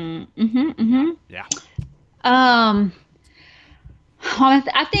entrant. Yeah. I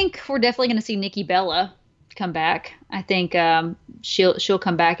think we're definitely going to see Nikki Bella come back. I think she'll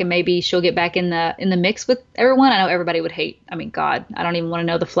come back and maybe she'll get back in the mix with everyone. I know everybody would hate. God, I don't even want to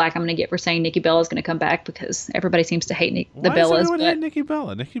know the flack I'm going to get for saying Nikki Bella is going to come back because everybody seems to hate the Bellas. Why does everyone hate Nikki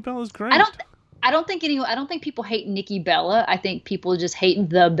Bella? Nikki Bella's great. I don't think people hate Nikki Bella. I think people just hate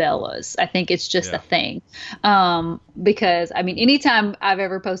the Bellas. I think it's just a thing. Because anytime I've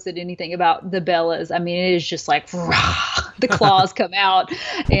ever posted anything about the Bellas, it is just like rah, the claws come out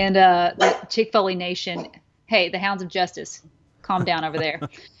and the Chick Foley Nation. Hey, the Hounds of Justice, calm down over there.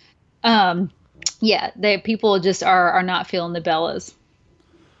 People just are not feeling the Bellas.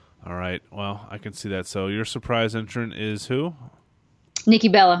 All right. Well, I can see that. So your surprise entrant is who? Nikki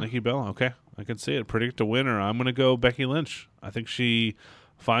Bella. Nikki Bella. Okay. I can see it. Predict a winner. I'm going to go Becky Lynch. I think she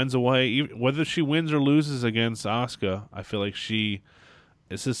finds a way, whether she wins or loses against Asuka. I feel like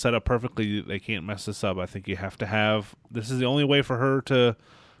this is set up perfectly. They can't mess this up. I think you have to have, this is the only way for her to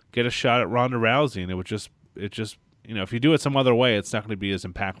get a shot at Ronda Rousey, and it just, if you do it some other way, it's not going to be as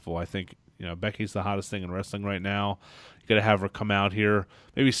impactful. I think, Becky's the hottest thing in wrestling right now. You got to have her come out here,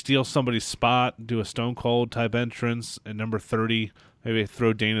 maybe steal somebody's spot, do a Stone Cold type entrance at number 30, maybe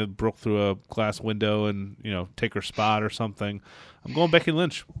throw Dana Brooke through a glass window and, take her spot or something. I'm going Becky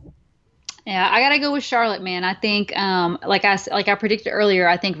Lynch. Yeah, I gotta go with Charlotte, man. I think, like I predicted earlier,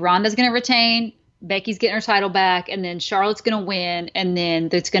 I think Ronda's gonna retain, Becky's getting her title back, and then Charlotte's gonna win, and then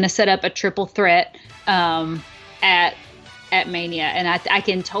it's gonna set up a triple threat at Mania. And I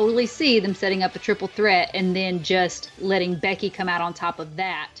can totally see them setting up a triple threat and then just letting Becky come out on top of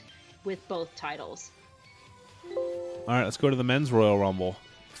that with both titles. All right, let's go to the men's Royal Rumble.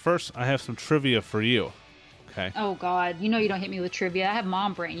 First, I have some trivia for you. Okay. Oh, God. You don't hit me with trivia. I have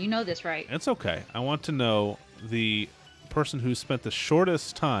mom brain. You know this, right? It's okay. I want to know the person who spent the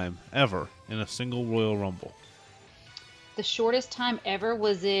shortest time ever in a single Royal Rumble. The shortest time ever?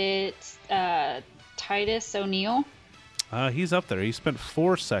 Was it Titus O'Neil? He's up there. He spent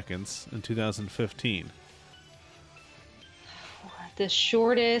 4 seconds in 2015. The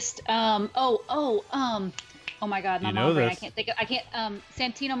shortest. Oh my God, my mom brain. I can't think of.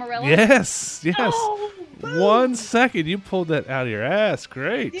 Santino Marella. Yes. Oh, 1 second. You pulled that out of your ass.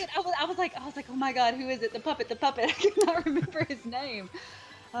 Great. Dude, I was like, oh my God, who is it? The puppet. I cannot remember his name.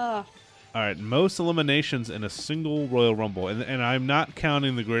 All right, most eliminations in a single Royal Rumble, and I'm not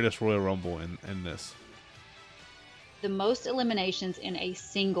counting the greatest Royal Rumble in this. The most eliminations in a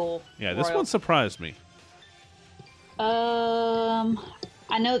single. Yeah, this one surprised me. I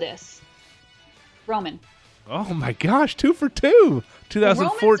know this. Roman. Oh my gosh, 2 for 2.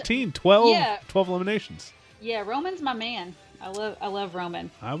 2014, 12 eliminations. Yeah, Roman's my man. I love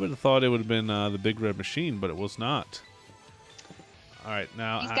Roman. I would have thought it would have been the Big Red Machine, but it was not. All right,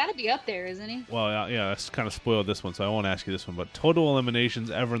 now he's got to be up there, isn't he? Well, yeah, that's kind of spoiled this one, so I won't ask you this one. But total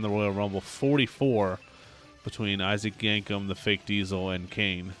eliminations ever in the Royal Rumble, 44 between Isaac Yankem, the Fake Diesel, and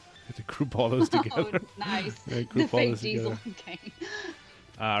Kane. To group all those together. Oh, nice. Yeah, the Fake Diesel and Kane.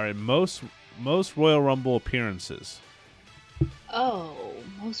 All right, most Royal Rumble appearances. Oh,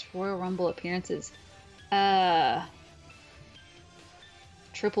 most Royal Rumble appearances.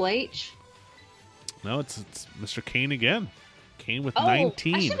 Triple H? No, it's Mr. Kane again. Kane with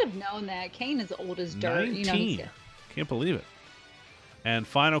 19. I should have known that. Kane is old as dirt. 19. Can't believe it. And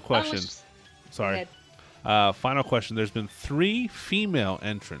final question. Sorry. Final question. There's been 3 female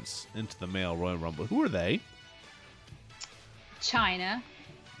entrants into the male Royal Rumble. Who are they? China.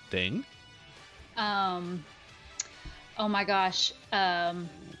 Ding. Oh my gosh.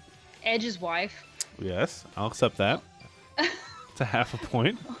 Edge's wife. Yes, I'll accept that. It's a half a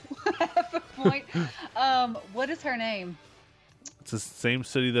point. Half a point. What is her name? It's the same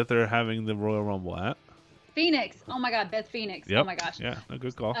city that they're having the Royal Rumble at. Phoenix. Oh my God, Beth Phoenix. Yep. Oh my gosh. Yeah, a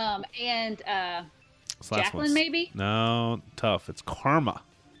good call. And Jacqueline, maybe? No, tough. It's Karma.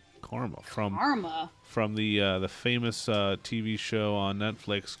 Karma from the famous TV show on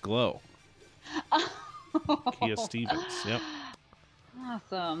Netflix, Glow. Kia Stevens. Yep.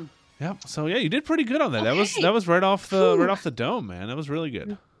 Awesome. Yep. So yeah, you did pretty good on that. Okay. That was right off the dome, man. That was really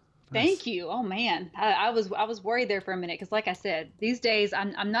good. Thank you. Oh man, I was worried there for a minute because, like I said, these days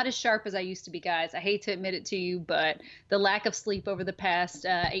I'm not as sharp as I used to be, guys. I hate to admit it to you, but the lack of sleep over the past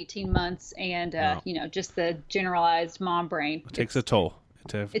 18 months and just the generalized mom brain. It takes a toll.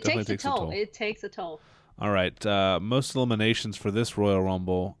 It takes a toll. It takes a toll. All right. Most eliminations for this Royal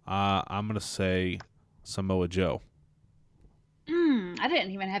Rumble, I'm gonna say Samoa Joe. I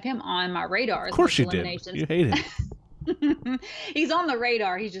didn't even have him on my radar. Of course you did. You hate him. He's on the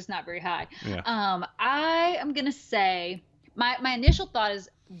radar. He's just not very high. Yeah. I am gonna say my initial thought is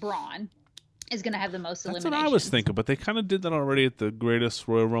Braun is gonna have the most eliminations. That's what I was thinking, but they kind of did that already at the greatest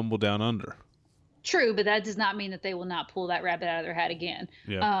Royal Rumble Down Under. True, but that does not mean that they will not pull that rabbit out of their hat again.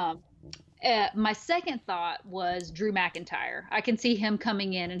 Yeah. My second thought was Drew McIntyre. I can see him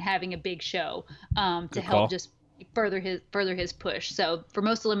coming in and having a big show to help just further his push. So for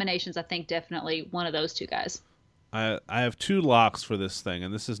most eliminations, I think definitely one of those two guys. I have 2 locks for this thing,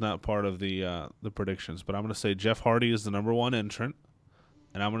 and this is not part of the predictions, but I'm going to say Jeff Hardy is the number 1 entrant,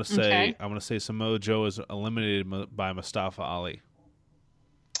 and I'm going to say Samoa Joe is eliminated by Mustafa Ali.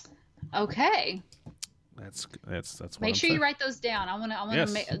 Okay. That's what Make sure you write those down. I want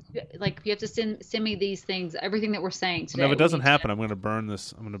to make you have to send me these things, everything that we're saying today. No, if it doesn't happen, I'm going to burn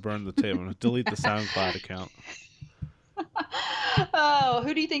this. I'm going to burn the tape. I'm going to delete the SoundCloud account. Oh,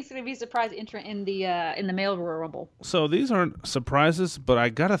 who do you think's going to be a surprise entrant in the male Royal Rumble? So these aren't surprises, but I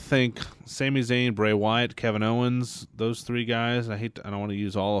gotta think Sami Zayn, Bray Wyatt, Kevin Owens, those three guys. I don't want to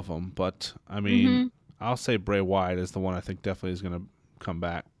use all of them, but I mean, I'll say Bray Wyatt is the one I think definitely is going to come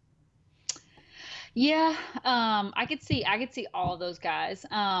back. Yeah, I could see all of those guys.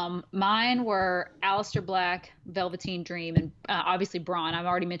 Mine were Aleister Black, Velveteen Dream, and obviously Braun. I've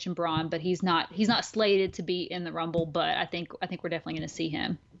already mentioned Braun, but he's not slated to be in the Rumble. But I think we're definitely going to see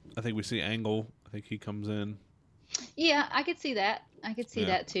him. I think we see Angle. I think he comes in. Yeah, I could see that. I could see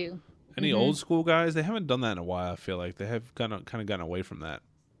that too. Any old school guys? They haven't done that in a while. I feel like they have kind of gotten away from that.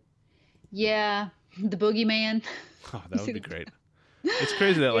 Yeah, the Boogeyman. Oh, that would be great. It's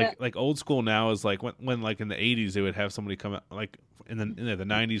crazy that like old school now is like when like in the 80s they would have somebody come out, like in the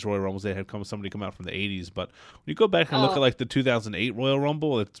 90s Royal Rumbles they had somebody come out from the 80s, but when you go back and look at like the 2008 Royal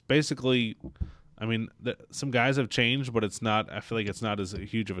Rumble, it's basically, I mean, some guys have changed, but it's not. I feel like it's not as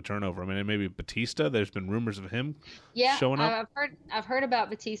huge of a turnover. I mean, maybe Batista. There's been rumors of him showing up. I've heard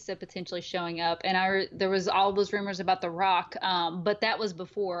about Batista potentially showing up, and there was all those rumors about The Rock. But that was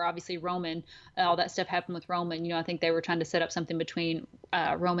before, obviously, Roman. All that stuff happened with Roman. You know, I think they were trying to set up something between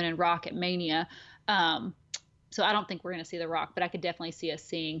Roman and Rock at Mania. So I don't think we're going to see The Rock, but I could definitely see us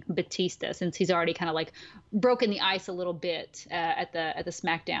seeing Batista since he's already kind of like broken the ice a little bit at the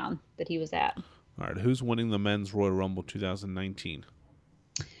SmackDown that he was at. All right, who's winning the Men's Royal Rumble 2019?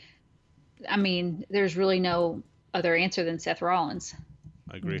 I mean, there's really no other answer than Seth Rollins.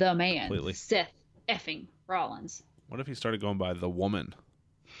 I agree. The man. Completely. Seth effing Rollins. What if he started going by the woman?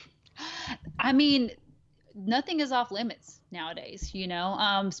 I mean, nothing is off limits nowadays, you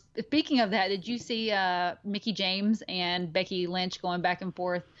know. Speaking of that, did you see Mickie James and Becky Lynch going back and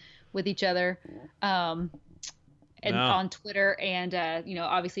forth with each other? On Twitter, and you know,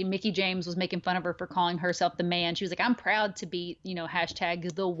 obviously Mickie James was making fun of her for calling herself the man. She was like, "I'm proud to be, you know,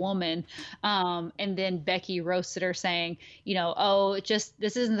 hashtag the woman." And then Becky roasted her, saying, you know, "Oh, this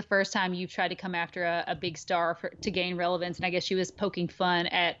isn't the first time you've tried to come after a big star to gain relevance." And I guess she was poking fun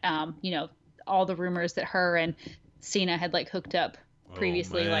at, you know, all the rumors that her and Cena had like hooked up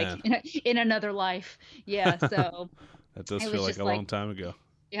previously, like in another life. Yeah, so that does feel like a long time ago.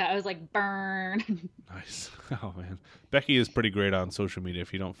 Yeah, I was like, burn. Nice. Oh, man. Becky is pretty great on social media.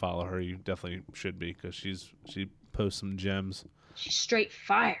 If you don't follow her, you definitely should be, because she posts some gems. She's straight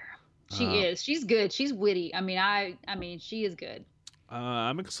fire. She is. She's good. She's witty. I mean, she is good.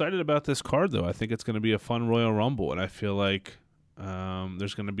 I'm excited about this card, though. I think it's going to be a fun Royal Rumble, and I feel like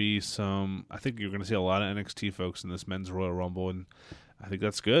there's going to be I think you're going to see a lot of NXT folks in this Men's Royal Rumble, and I think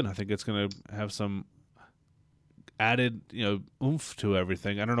that's good. I think it's going to have some added, you know, oomph to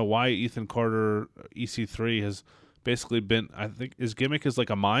everything. I don't know why Ethan Carter, EC3, has basically been, I think his gimmick is like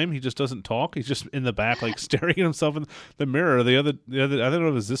a mime. He just doesn't talk. He's just in the back, like staring at himself in the mirror. The other, I don't know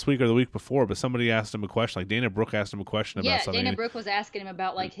if it was this week or the week before, but somebody asked him a question. Like Dana Brooke asked him a question about something. Yeah, Dana Brooke was asking him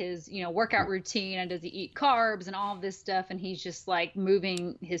about like his, you know, workout routine and does he eat carbs and all of this stuff, and he's just like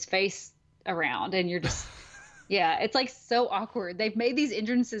moving his face around, and you're just. Yeah, it's like so awkward. They've made these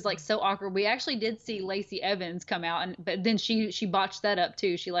entrances like so awkward. We actually did see Lacey Evans come out, but then she botched that up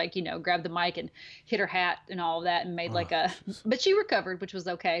too. She like, you know, grabbed the mic and hit her hat and all of that and made but she recovered, which was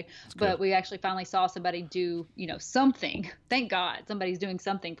okay. But we actually finally saw somebody do, you know, something. Thank God somebody's doing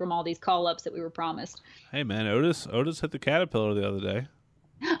something from all these call ups that we were promised. Hey man, Otis hit the Caterpillar the other day.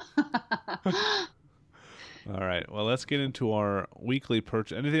 All right, well, let's get into our weekly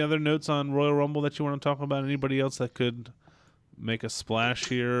purchase. Anything other notes on Royal Rumble that you want to talk about? Anybody else that could make a splash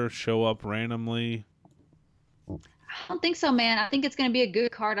here, show up randomly? I don't think so, man. I think it's going to be a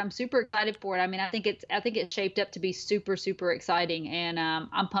good card. I'm super excited for it. I mean, I think it's shaped up to be super, super exciting, and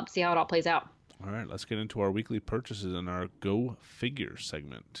I'm pumped to see how it all plays out. All right, let's get into our weekly purchases in our Go Figure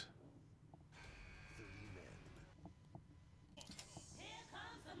segment.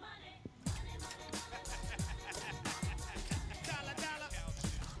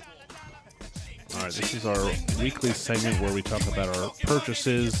 All right, this is our weekly segment where we talk about our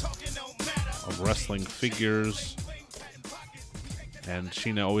purchases of wrestling figures. And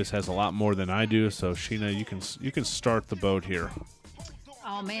Sheena always has a lot more than I do, so Sheena, you can start the boat here.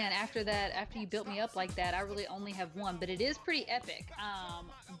 Oh man, after you built me up like that, I really only have one, but it is pretty epic.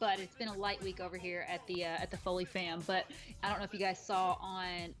 But it's been a light week over here at the Foley fam. But I don't know if you guys saw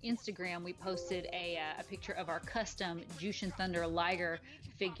on Instagram, we posted a picture of our custom Jushin Thunder Liger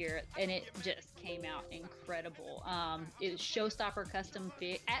figure, and it just came out incredible. It was Showstopper Custom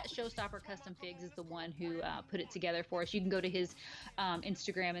Fig at Showstopper Custom Figs is the one who put it together for us. You can go to his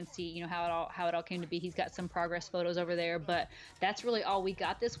Instagram and see, you know, how it all came to be. He's got some progress photos over there, but that's really all we got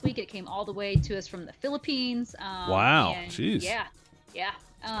got this week. It came all the way to us from the Philippines. Wow. Jeez. Yeah.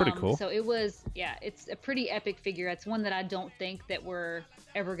 It's pretty cool. So it was, it's a pretty epic figure. It's one that I don't think that we're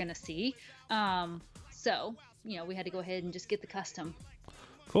ever going to see. So, we had to go ahead and just get the custom.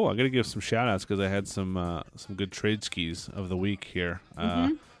 Cool. I got to give some shout outs because I had some good trade skis of the week here.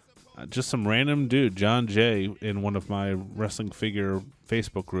 Just some random dude, John Jay, in one of my wrestling figure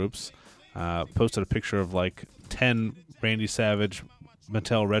Facebook groups, posted a picture of like 10 Randy Savage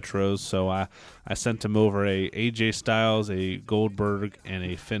Mattel retros. So I sent him over a AJ Styles, a Goldberg, and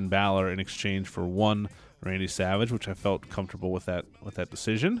a Finn Balor in exchange for one Randy Savage, which I felt comfortable with that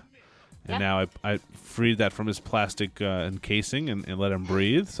decision. And now I freed that from his plastic encasing and let him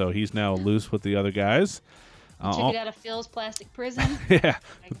breathe. So he's now loose with the other guys. Took it out of Phil's plastic prison. Yeah,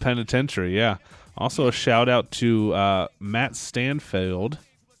 the penitentiary, yeah. Also a shout-out to Matt Stanfield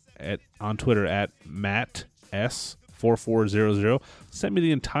on Twitter at MattS4400. Sent me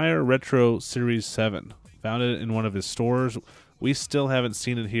the entire Retro Series 7. Found it in one of his stores. We still haven't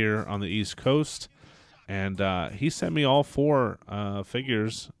seen it here on the East Coast. And he sent me all 4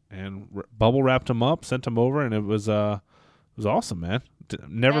 figures and bubble-wrapped them up, sent them over, and it was awesome, man.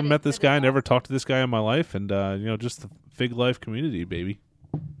 Never met this guy, never talked to this guy in my life, and just the Fig Life community, baby.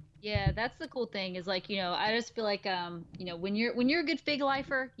 Yeah, that's the cool thing is like, I just feel like when you're a good Fig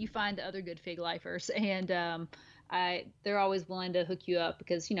Lifer, you find the other good Fig Lifers, and they're always willing to hook you up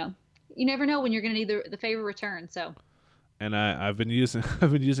because you never know when you're going to need the favor return. So. And I've been using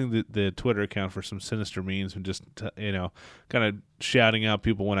the Twitter account for some sinister memes and just kind of shouting out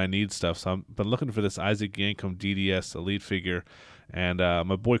people when I need stuff. So I've been looking for this Isaac Yankum DDS Elite figure, and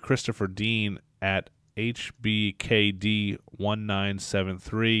my boy Christopher Dean at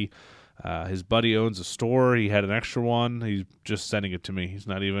HBKD1973. His buddy owns a store. He had an extra one. He's just sending it to me. He's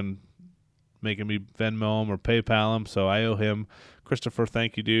not even making me Venmo him or PayPal him. So I owe him. Christopher,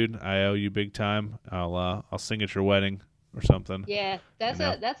 thank you, dude. I owe you big time. I'll sing at your wedding or something. Yeah, that's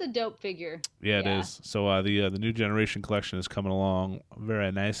a dope figure. Yeah, it is. So the new generation collection is coming along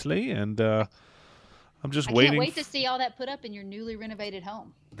very nicely, and I'm just waiting. I can't wait to see all that put up in your newly renovated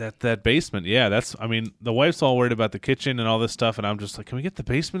home. That basement, yeah. The wife's all worried about the kitchen and all this stuff, and I'm just like, can we get the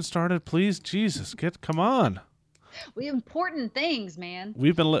basement started, please? Jesus, come on. We have important things, man.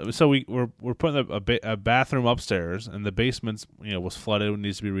 We're putting a bathroom upstairs, and the basement's was flooded and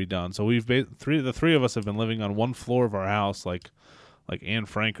needs to be redone. So the three of us have been living on one floor of our house, like Anne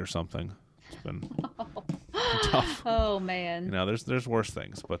Frank or something. It's been tough. Oh man. There's worse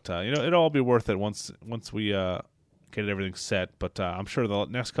things, but it'll all be worth it once we get everything set. But I'm sure the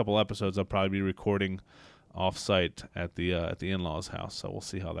next couple episodes I'll probably be recording off-site at the in-laws' house. So we'll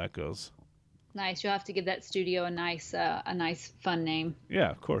see how that goes. Nice. You'll have to give that studio a nice fun name.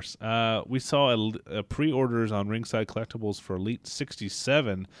 Yeah, of course. We saw a pre-orders on Ringside Collectibles for Elite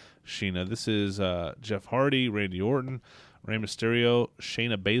 67, Sheena. This is Jeff Hardy, Randy Orton, Rey Mysterio,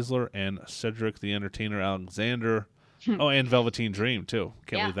 Shayna Baszler, and Cedric the Entertainer Alexander. Oh, and Velveteen Dream, too.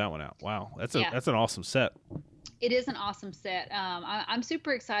 Can't leave that one out. Wow, that's an awesome set. It is an awesome set. I'm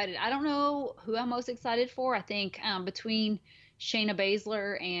super excited. I don't know who I'm most excited for. I think between Shayna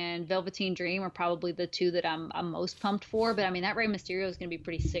Baszler and Velveteen Dream are probably the two that I'm most pumped for. But that Rey Mysterio is going to be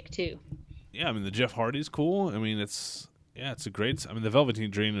pretty sick too. Yeah, the Jeff Hardy's cool. It's a great. The Velveteen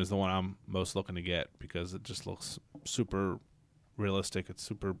Dream is the one I'm most looking to get because it just looks super realistic. It's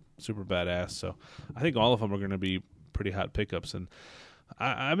super super badass. So I think all of them are going to be pretty hot pickups. And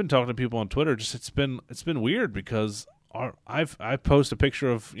I've been talking to people on Twitter. It's been weird because I post a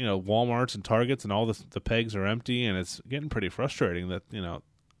picture of Walmarts and Targets and all the pegs are empty, and it's getting pretty frustrating that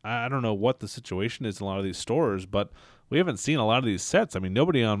I don't know what the situation is in a lot of these stores, but we haven't seen a lot of these sets.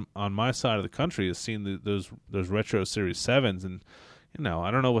 Nobody on my side of the country has seen those retro Series 7s, and I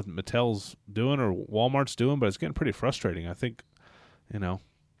don't know what Mattel's doing or Walmart's doing, but it's getting pretty frustrating. I think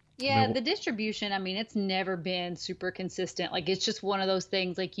Yeah, the distribution, it's never been super consistent. It's just one of those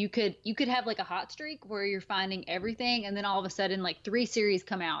things. You could have a hot streak where you're finding everything, and then all of a sudden 3 series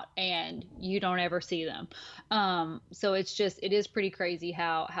come out and you don't ever see them. So it is pretty crazy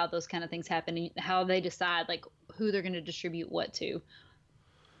how those kind of things happen and how they decide who they're going to distribute what to.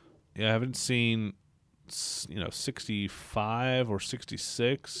 Yeah, I haven't seen 65 or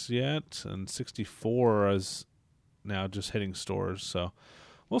 66 yet, and 64 is now just hitting stores. So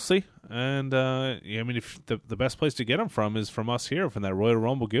we'll see. And if the best place to get them from is from us here, from that Royal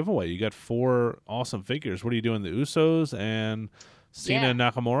Rumble giveaway. You got 4 awesome figures. What are you doing? The Usos and Cena and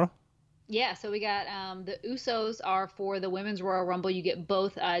Nakamura? Yeah, so we got the Usos are for the Women's Royal Rumble. You get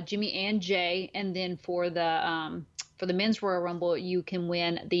both Jimmy and Jay, and then for the for the men's Royal Rumble, you can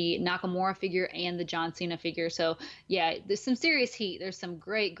win the Nakamura figure and the John Cena figure. So yeah, there's some serious heat. There's some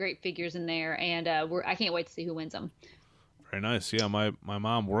great figures in there, and I can't wait to see who wins them. Very nice. Yeah, my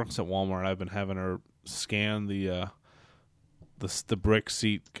mom works at Walmart. I've been having her scan the brick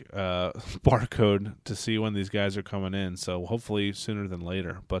seat barcode to see when these guys are coming in. So hopefully sooner than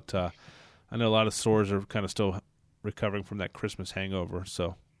later. But I know a lot of stores are kind of still recovering from that Christmas hangover.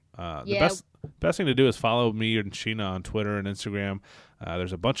 So the best thing to do is follow me and Sheena on Twitter and Instagram.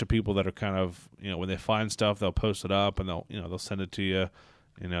 There's a bunch of people that are kind of, when they find stuff, they'll post it up and they'll send it to you.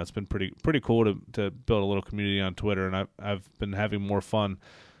 It's been pretty cool to build a little community on Twitter, and I've been having more fun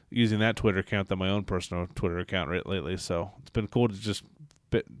using that Twitter account than my own personal Twitter account lately. So it's been cool to just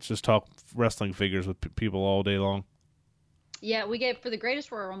talk wrestling figures with people all day long. Yeah, we gave for the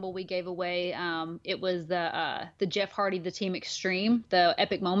Greatest Royal Rumble. We gave away it was the Jeff Hardy The Team Extreme, the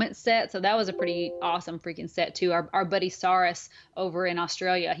Epic Moments set. So that was a pretty awesome freaking set too. Our buddy Saris over in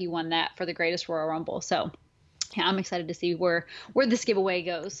Australia, he won that for the Greatest Royal Rumble. So yeah, I'm excited to see where this giveaway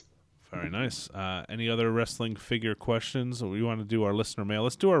goes. Very nice. Any other wrestling figure questions? We want to do our listener mail.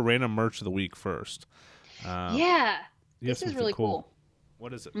 Let's do our random merch of the week first. This is really cool.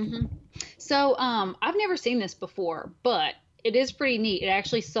 What is it? Mm-hmm. So I've never seen this before, but it is pretty neat. It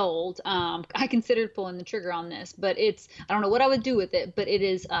actually sold. I considered pulling the trigger on this, but I don't know what I would do with it, but it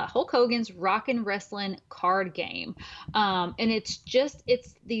is Hulk Hogan's Rockin' Wrestling card game. And it's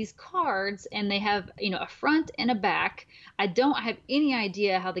these cards, and they have, a front and a back. I don't have any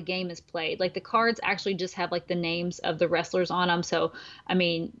idea how the game is played. Like, the cards actually just have like the names of the wrestlers on them. So, I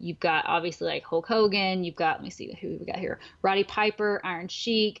mean, you've got obviously like Hulk Hogan, you've got, let me see who we got here. Roddy Piper, Iron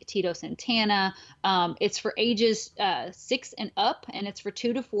Sheik, Tito Santana. It's for ages 6 and up, and it's for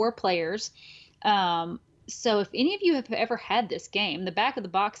 2 to 4 players. So if any of you have ever had this game, the back of the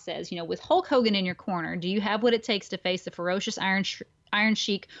box says, with Hulk Hogan in your corner, do you have what it takes to face the ferocious Iron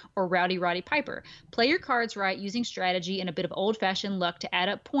Sheik or Roddy Piper? Play your cards right using strategy and a bit of old-fashioned luck to add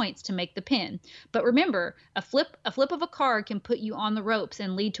up points to make the pin. But remember, a flip of a card can put you on the ropes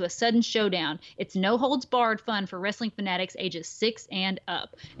and lead to a sudden showdown. It's no-holds-barred fun for wrestling fanatics ages 6 and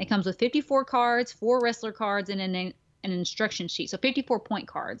up. It comes with 54 cards, 4 wrestler cards, and an instruction sheet. So 54 point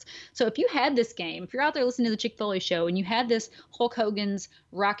cards. So if you had this game, if you're out there listening to the Chick Foley Show and you had this Hulk Hogan's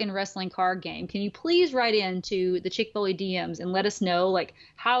Rockin' Wrestling card game, can you please write into the Chick Foley DMs and let us know like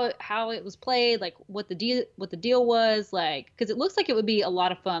how it was played, like what the deal was, like, because it looks like it would be a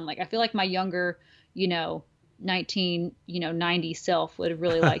lot of fun. Like, I feel like my younger, 1990 self would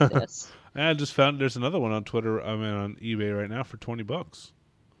really like this. I just found there's another one on Twitter. I'm on eBay right now for $20.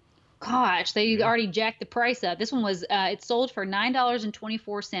 Gosh, they already jacked the price up. This one was it sold for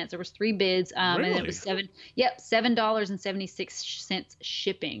 $9.24. There was 3 bids, really? And it was $7.76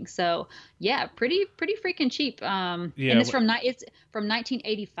 shipping. So yeah, pretty freaking cheap. And it's from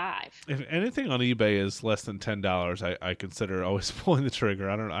 1985. If anything on eBay is less than $10, I consider always pulling the trigger.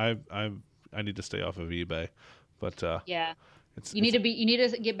 I need to stay off of eBay, but yeah. You need to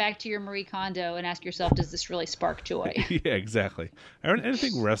get back to your Marie Kondo and ask yourself, does this really spark joy? Yeah, exactly.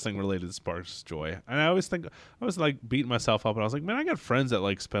 Anything wrestling related sparks joy. And I always like beating myself up, and I was like, man, I got friends that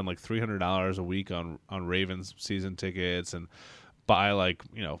like spend like $300 a week on Ravens season tickets and buy like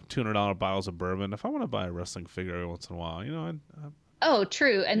 $200 bottles of bourbon. If I want to buy a wrestling figure every once in a while, Oh,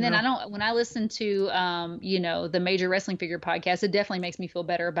 true. And then when I listen to, the Major Wrestling Figure podcast, it definitely makes me feel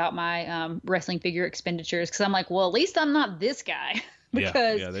better about my wrestling figure expenditures, because I'm like, well, at least I'm not this guy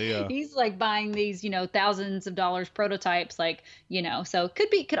because he's like buying these, thousands of dollars prototypes, like, so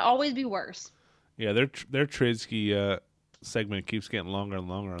could always be worse. Yeah, their Tradesky segment keeps getting longer and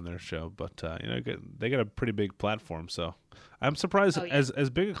longer on their show, but they got a pretty big platform, so I'm surprised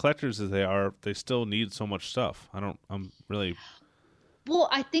as big a collectors as they are, they still need so much stuff. I'm really. Well,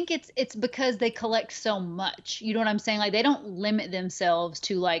 I think it's because they collect so much. You know what I'm saying? Like, they don't limit themselves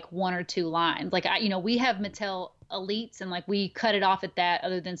to like 1 or 2 lines. Like, we have Mattel Elites, and like we cut it off at that,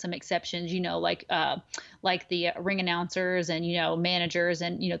 other than some exceptions, like the ring announcers and, managers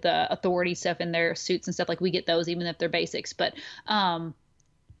and, the authority stuff in their suits and stuff. Like, we get those even if they're basics. But when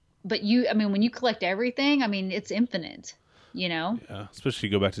you collect everything, it's infinite. Yeah, especially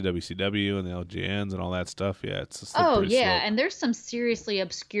you go back to WCW and the LGNs and all that stuff. Yeah, it's just slope. And there's some seriously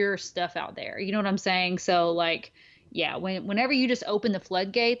obscure stuff out there. You know what I'm saying? So like, yeah, whenever you just open the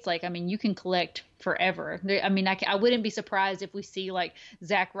floodgates, like, you can collect forever. I wouldn't be surprised if we see like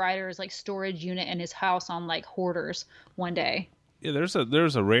Zack Ryder's like storage unit in his house on like Hoarders one day. Yeah,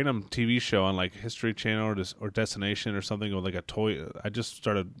 there's a random TV show on like History Channel or Destination or something with like a toy. I just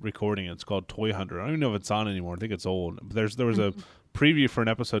started recording it. It's called Toy Hunter. I don't even know if it's on anymore. I think it's old. But there was a preview for an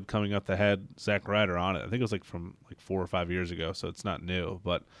episode coming up that had Zack Ryder on it. I think it was like from like 4 or 5 years ago, so it's not new,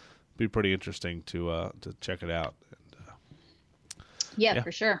 but it'd be pretty interesting to check it out. And, yeah,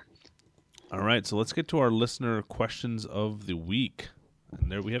 for sure. All right, so let's get to our listener questions of the week. And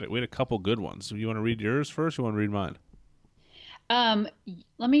there we had a couple good ones. So you want to read yours first? Or you want to read mine?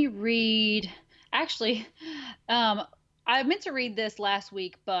 Let me read. Actually, I meant to read this last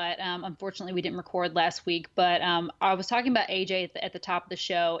week, but unfortunately we didn't record last week. But I was talking about AJ at the top of the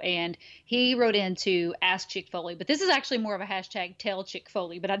show, and he wrote in to ask Chick Foley. But this is actually more of a hashtag tell Chick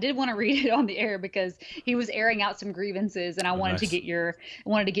Foley. But I did want to read it on the air because he was airing out some grievances, and I wanted to get your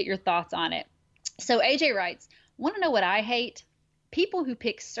thoughts on it. So AJ writes, "Want to know what I hate? People who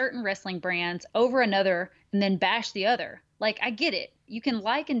pick certain wrestling brands over another and then bash the other. Like, I get it. You can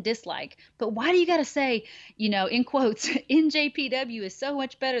like and dislike, but why do you got to say, in quotes, NJPW is so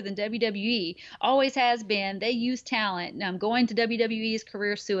much better than WWE, always has been, they use talent, going to WWE is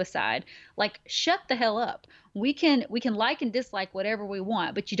career suicide. Like, shut the hell up. We can like and dislike whatever we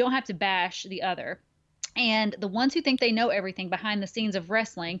want, but you don't have to bash the other. And the ones who think they know everything behind the scenes of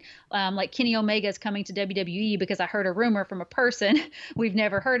wrestling, like Kenny Omega is coming to WWE because I heard a rumor from a person we've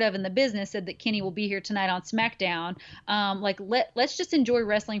never heard of in the business said that Kenny will be here tonight on SmackDown. Let's just enjoy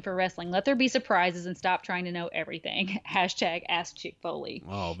wrestling for wrestling. Let there be surprises and stop trying to know everything. Hashtag Ask Chick Foley."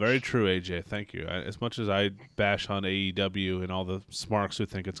 Oh, very true, AJ. Thank you. As much as I bash on AEW and all the smarks who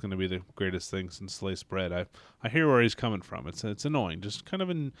think it's going to be the greatest thing since sliced bread, I hear where he's coming from. It's annoying. Just kind of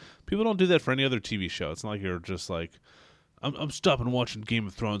people don't do that for any other TV show. It's not like you're just like, I'm stopping watching Game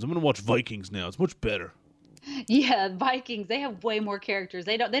of Thrones. I'm going to watch Vikings now. It's much better. Yeah, Vikings. They have way more characters.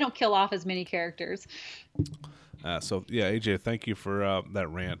 They don't kill off as many characters. So yeah, AJ, thank you for that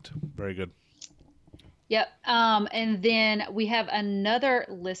rant. Very good. Yep. And then we have another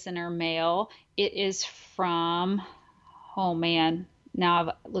listener mail. It is from, oh man,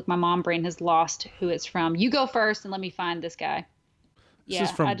 now my mom brain has lost who it's from. You go first and let me find this guy. Yeah,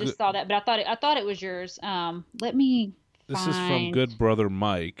 I just saw that, but I thought it was yours. Let me This is from Good Brother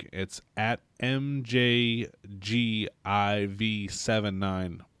Mike. It's at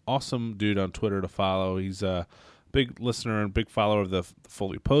MJGIV79. Awesome dude on Twitter to follow. He's a big listener and big follower of the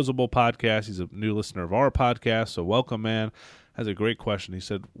Fully Posable podcast. He's a new listener of our podcast, so welcome, man. Has a great question. He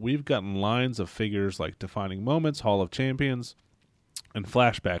said, "We've gotten lines of figures like Defining Moments, Hall of Champions, and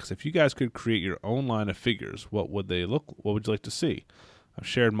flashbacks. If you guys could create your own line of figures, what would they look? What would you like to see?" I've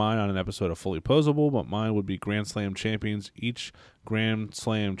shared mine on an episode of Fully Posable, but mine would be Grand Slam champions, each Grand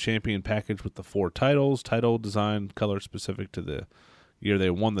Slam champion package with the 4 titles, title design, color specific to the year they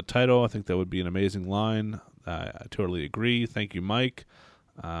won the title. I think that would be an amazing line. I totally agree. Thank you, Mike.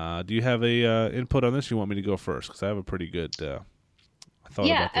 Do you have a input on this? You want me to go first? Because I have a pretty good thought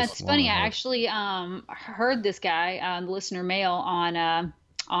about this. It's funny. I actually heard this guy on the listener mail on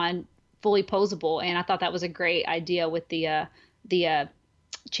Fully Posable, and I thought that was a great idea with the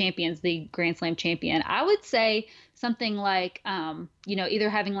champions, the Grand Slam champion. I would say something like, either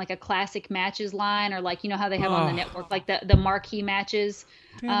having like a classic matches line, or like, how they have on the network, like the marquee matches.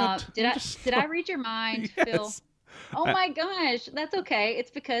 Did I read your mind, Yes. Phil? Oh my gosh, that's okay. It's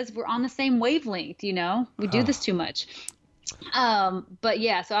because we're on the same wavelength, we do this too much. But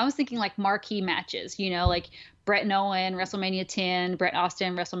yeah, so I was thinking like marquee matches, like Brett and Owen, WrestleMania 10, Bret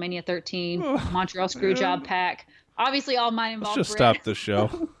Austin, WrestleMania 13, Montreal Screwjob Pack. Obviously, all mine involved. Let's just Brett. Stop the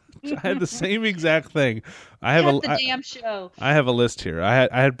show. I had the same exact thing. Damn show. I have a list here. I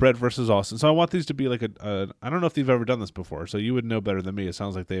had Brett versus Austin, so I want these to be like I don't know if they've ever done this before, so you would know better than me. It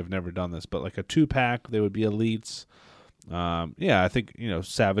sounds like they have never done this, but like a 2-pack, they would be elites. I think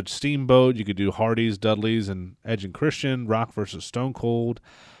Savage Steamboat. You could do Hardys, Dudleys, and Edge and Christian. Rock versus Stone Cold.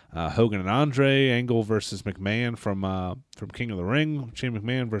 Hogan and Andre. Angle versus McMahon from King of the Ring. Shane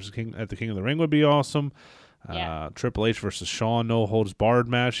McMahon versus King at the King of the Ring would be awesome. Triple H versus Shawn, no holds barred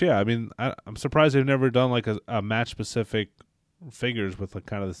match. Yeah, I mean, I'm surprised they've never done like a match specific figures with like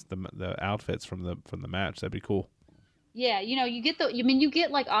kind of the outfits from the match. That'd be cool. Yeah, you get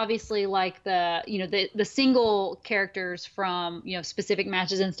like obviously like the single characters from specific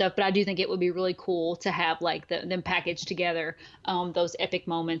matches and stuff, but I do think it would be really cool to have like them packaged together, those epic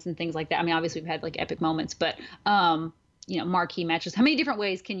moments and things like that. I mean, obviously we've had like epic moments, but marquee matches. How many different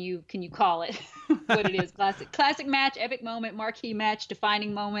ways can you call it? What it is? Classic match, epic moment, marquee match,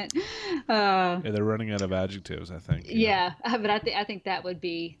 defining moment. Yeah, they're running out of adjectives, I think. Yeah, but I think that would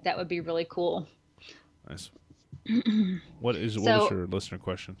be really cool. Nice. What is your listener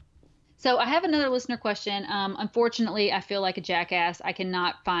question? So I have another listener question. Unfortunately, I feel like a jackass. I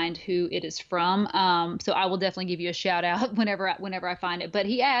cannot find who it is from. So I will definitely give you a shout out whenever I find it. But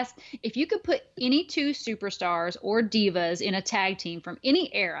he asked if you could put any two superstars or divas in a tag team from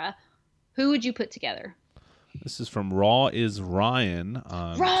any era, who would you put together? This is from Raw is Ryan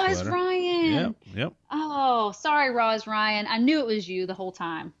on Raw is Twitter. Ryan. Yep. Oh, sorry, Raw is Ryan. I knew it was you the whole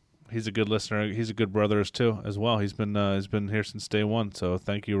time. He's a good listener. He's a good brother too, as well. He's been here since day one. So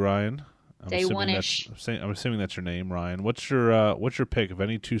thank you, Ryan. Day one-ish. I'm assuming that's your name, Ryan. What's your pick if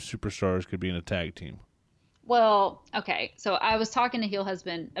any two superstars could be in a tag team? Well, okay. So I was talking to Heel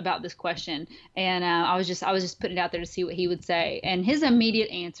Husband about this question, and I was just putting it out there to see what he would say. And his immediate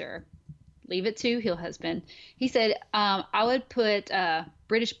answer, leave it to Heel Husband. He said, I would put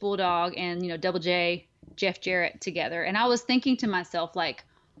British Bulldog and Double J, Jeff Jarrett together. And I was thinking to myself, like,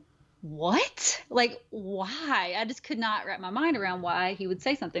 what? Like, why? I just could not wrap my mind around why he would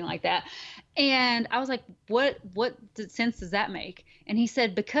say something like that. And I was like, what sense does that make? And he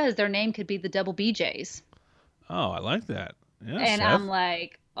said, because their name could be the Double BJs. Oh, I like that. Yeah, and Seth. I'm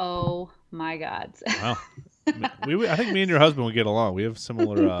like, oh my God. Wow. I think me and your husband would get along. We have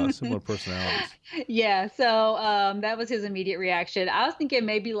similar personalities. Yeah. So that was his immediate reaction. I was thinking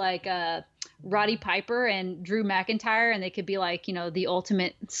maybe like Roddy Piper and Drew McIntyre, and they could be like, the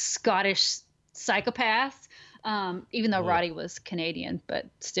ultimate Scottish psychopaths, even though Roddy was Canadian, but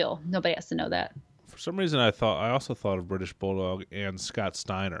still nobody has to know that. For some reason, I also thought of British Bulldog and Scott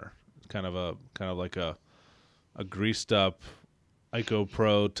Steiner, kind of like a greased up Ico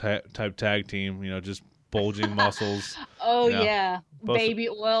Pro type tag team, just bulging muscles. Oh yeah, baby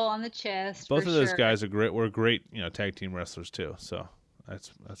oil on the chest. Both of those guys were great, tag team wrestlers too. So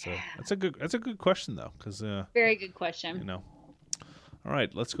that's a good question though, because very good question. All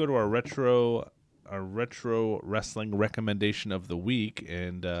right, let's go to our retro wrestling recommendation of the week,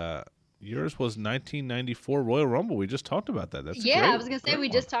 and yours was 1994 Royal Rumble. We just talked about that. I was gonna say we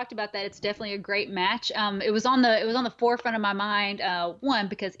just talked about that. It's definitely a great match. It was on the forefront of my mind. One,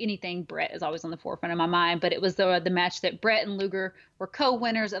 because anything Brett is always on the forefront of my mind, but it was the match that Brett and Luger were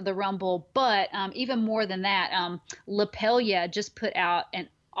co-winners of the Rumble. But even more than that, LaPelia just put out an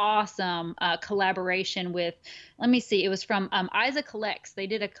awesome collaboration with. Let me see. It was from Isaac Collects. They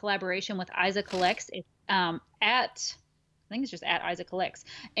did a collaboration with Isaac Collects at. I think it's just at Isaac Collects,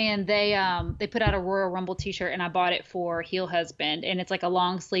 and they put out a Royal Rumble T-shirt, and I bought it for Heel Husband, and it's like a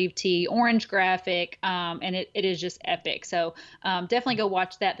long sleeve tee, orange graphic, and it is just epic. So definitely go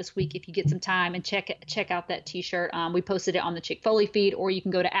watch that this week if you get some time, and check out that T-shirt. We posted it on the Chick Foley feed, or you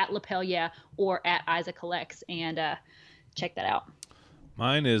can go to @LaPelia or at Isaac Collects and check that out.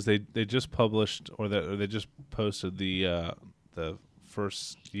 Mine is they just published or they just posted the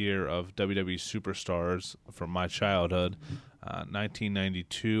first year of WWE Superstars from my childhood,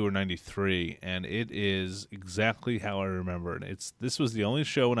 1992 or 93, and it is exactly how I remember it. This was the only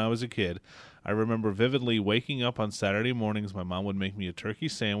show when I was a kid. I remember vividly waking up on Saturday mornings. My mom would make me a turkey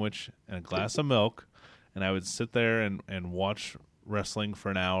sandwich and a glass of milk, and I would sit there and watch wrestling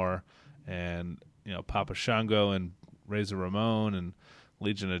for an hour, and Papa Shango and Razor Ramon and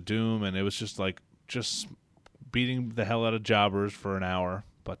Legion of Doom, and it was just beating the hell out of jobbers for an hour,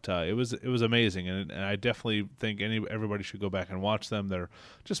 but it was amazing, and I definitely think everybody should go back and watch them. They're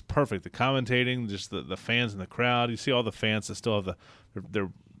just perfect. The commentating, just the fans in the crowd. You see all the fans that still have they're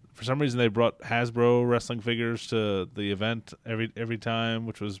for some reason they brought Hasbro wrestling figures to the event every time,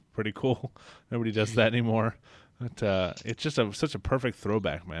 which was pretty cool. Nobody does that anymore, but it's just such a perfect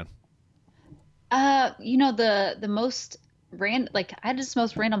throwback, man. The most random, like I had just the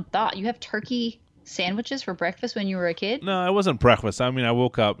most random thought. You have turkey sandwiches for breakfast when you were a kid? No, it wasn't breakfast. I mean, I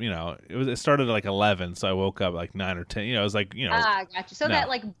woke up, it started at like 11, so I woke up like 9 or 10. It was like, I got you. So that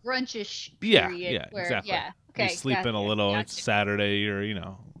like brunchish period. Yeah, where, exactly. Yeah. Okay. You sleep in a little. It's Saturday, or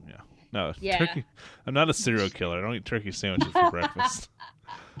No, yeah. Turkey. I'm not a serial killer. I don't eat turkey sandwiches for breakfast.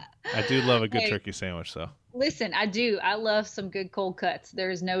 I do love a good turkey sandwich, though. Listen, I do. I love some good cold cuts.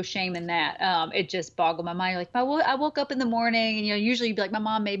 There's no shame in that. It just boggled my mind. Like, I woke up in the morning, and usually you'd be like, my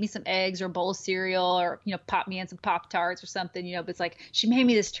mom made me some eggs or a bowl of cereal, or pop me in some Pop-Tarts or something. But it's like she made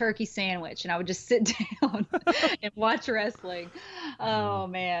me this turkey sandwich, and I would just sit down and watch wrestling. Oh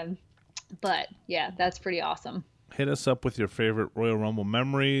man, but yeah, that's pretty awesome. Hit us up with your favorite Royal Rumble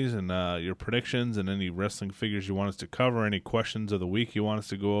memories and your predictions, and any wrestling figures you want us to cover, any questions of the week you want us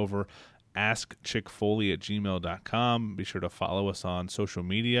to go over. AskChickFoley@gmail.com. Be sure to follow us on social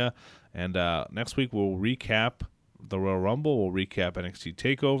media. And next week we'll recap the Royal Rumble. We'll recap NXT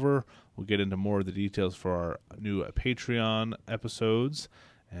TakeOver. We'll get into more of the details for our new Patreon episodes.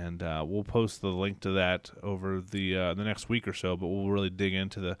 And we'll post the link to that over the next week or so. But we'll really dig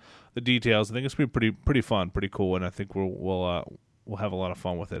into the details. I think it's gonna be pretty fun, pretty cool, and I think we'll have a lot of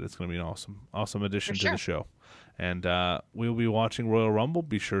fun with it. It's gonna be an awesome addition to the show. And we'll be watching Royal Rumble.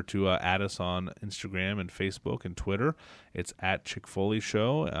 Be sure to add us on Instagram and Facebook and Twitter. It's at Foley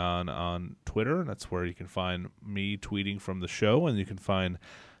Show on Twitter. That's where you can find me tweeting from the show, and you can find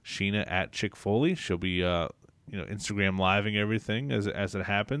Sheena at Foley. She'll be Instagram living everything as it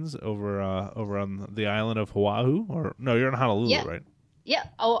happens over on the island of Oahu. Or no, you're in Honolulu, right? Yeah,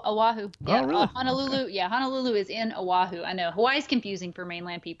 Oahu. Yeah, oh, really? Honolulu. Yeah, Honolulu is in Oahu. I know Hawaii's confusing for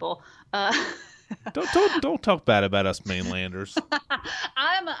mainland people. Don't talk bad about us mainlanders.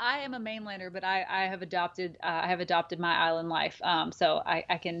 I am a mainlander, but I have adopted my island life. So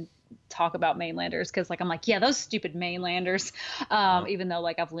I can talk about mainlanders because I'm like, yeah, those stupid mainlanders. Even though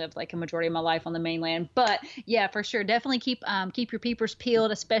I've lived a majority of my life on the mainland, but yeah, for sure, definitely keep your peepers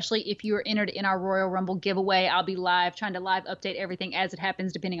peeled, especially if you are entered in our Royal Rumble giveaway. I'll be trying to live update everything as it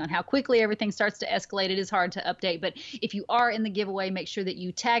happens, depending on how quickly everything starts to escalate. It is hard to update, but if you are in the giveaway, make sure that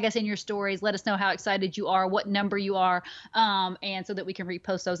you tag us in your stories. Let us know how excited you are, what number you are, and so that we can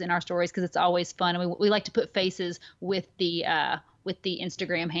repost those in our stories because it's always fun. And we like to put faces with the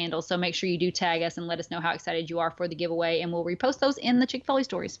Instagram handle. So make sure you do tag us and let us know how excited you are for the giveaway, and we'll repost those in the Chick-fil-A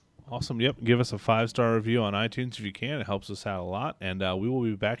stories. Awesome. Yep. Give us a 5-star review on iTunes if you can. It helps us out a lot. And we will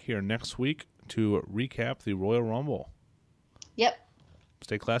be back here next week to recap the Royal Rumble. Yep.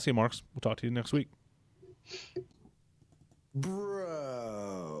 Stay classy, Marks. We'll talk to you next week. Bruh.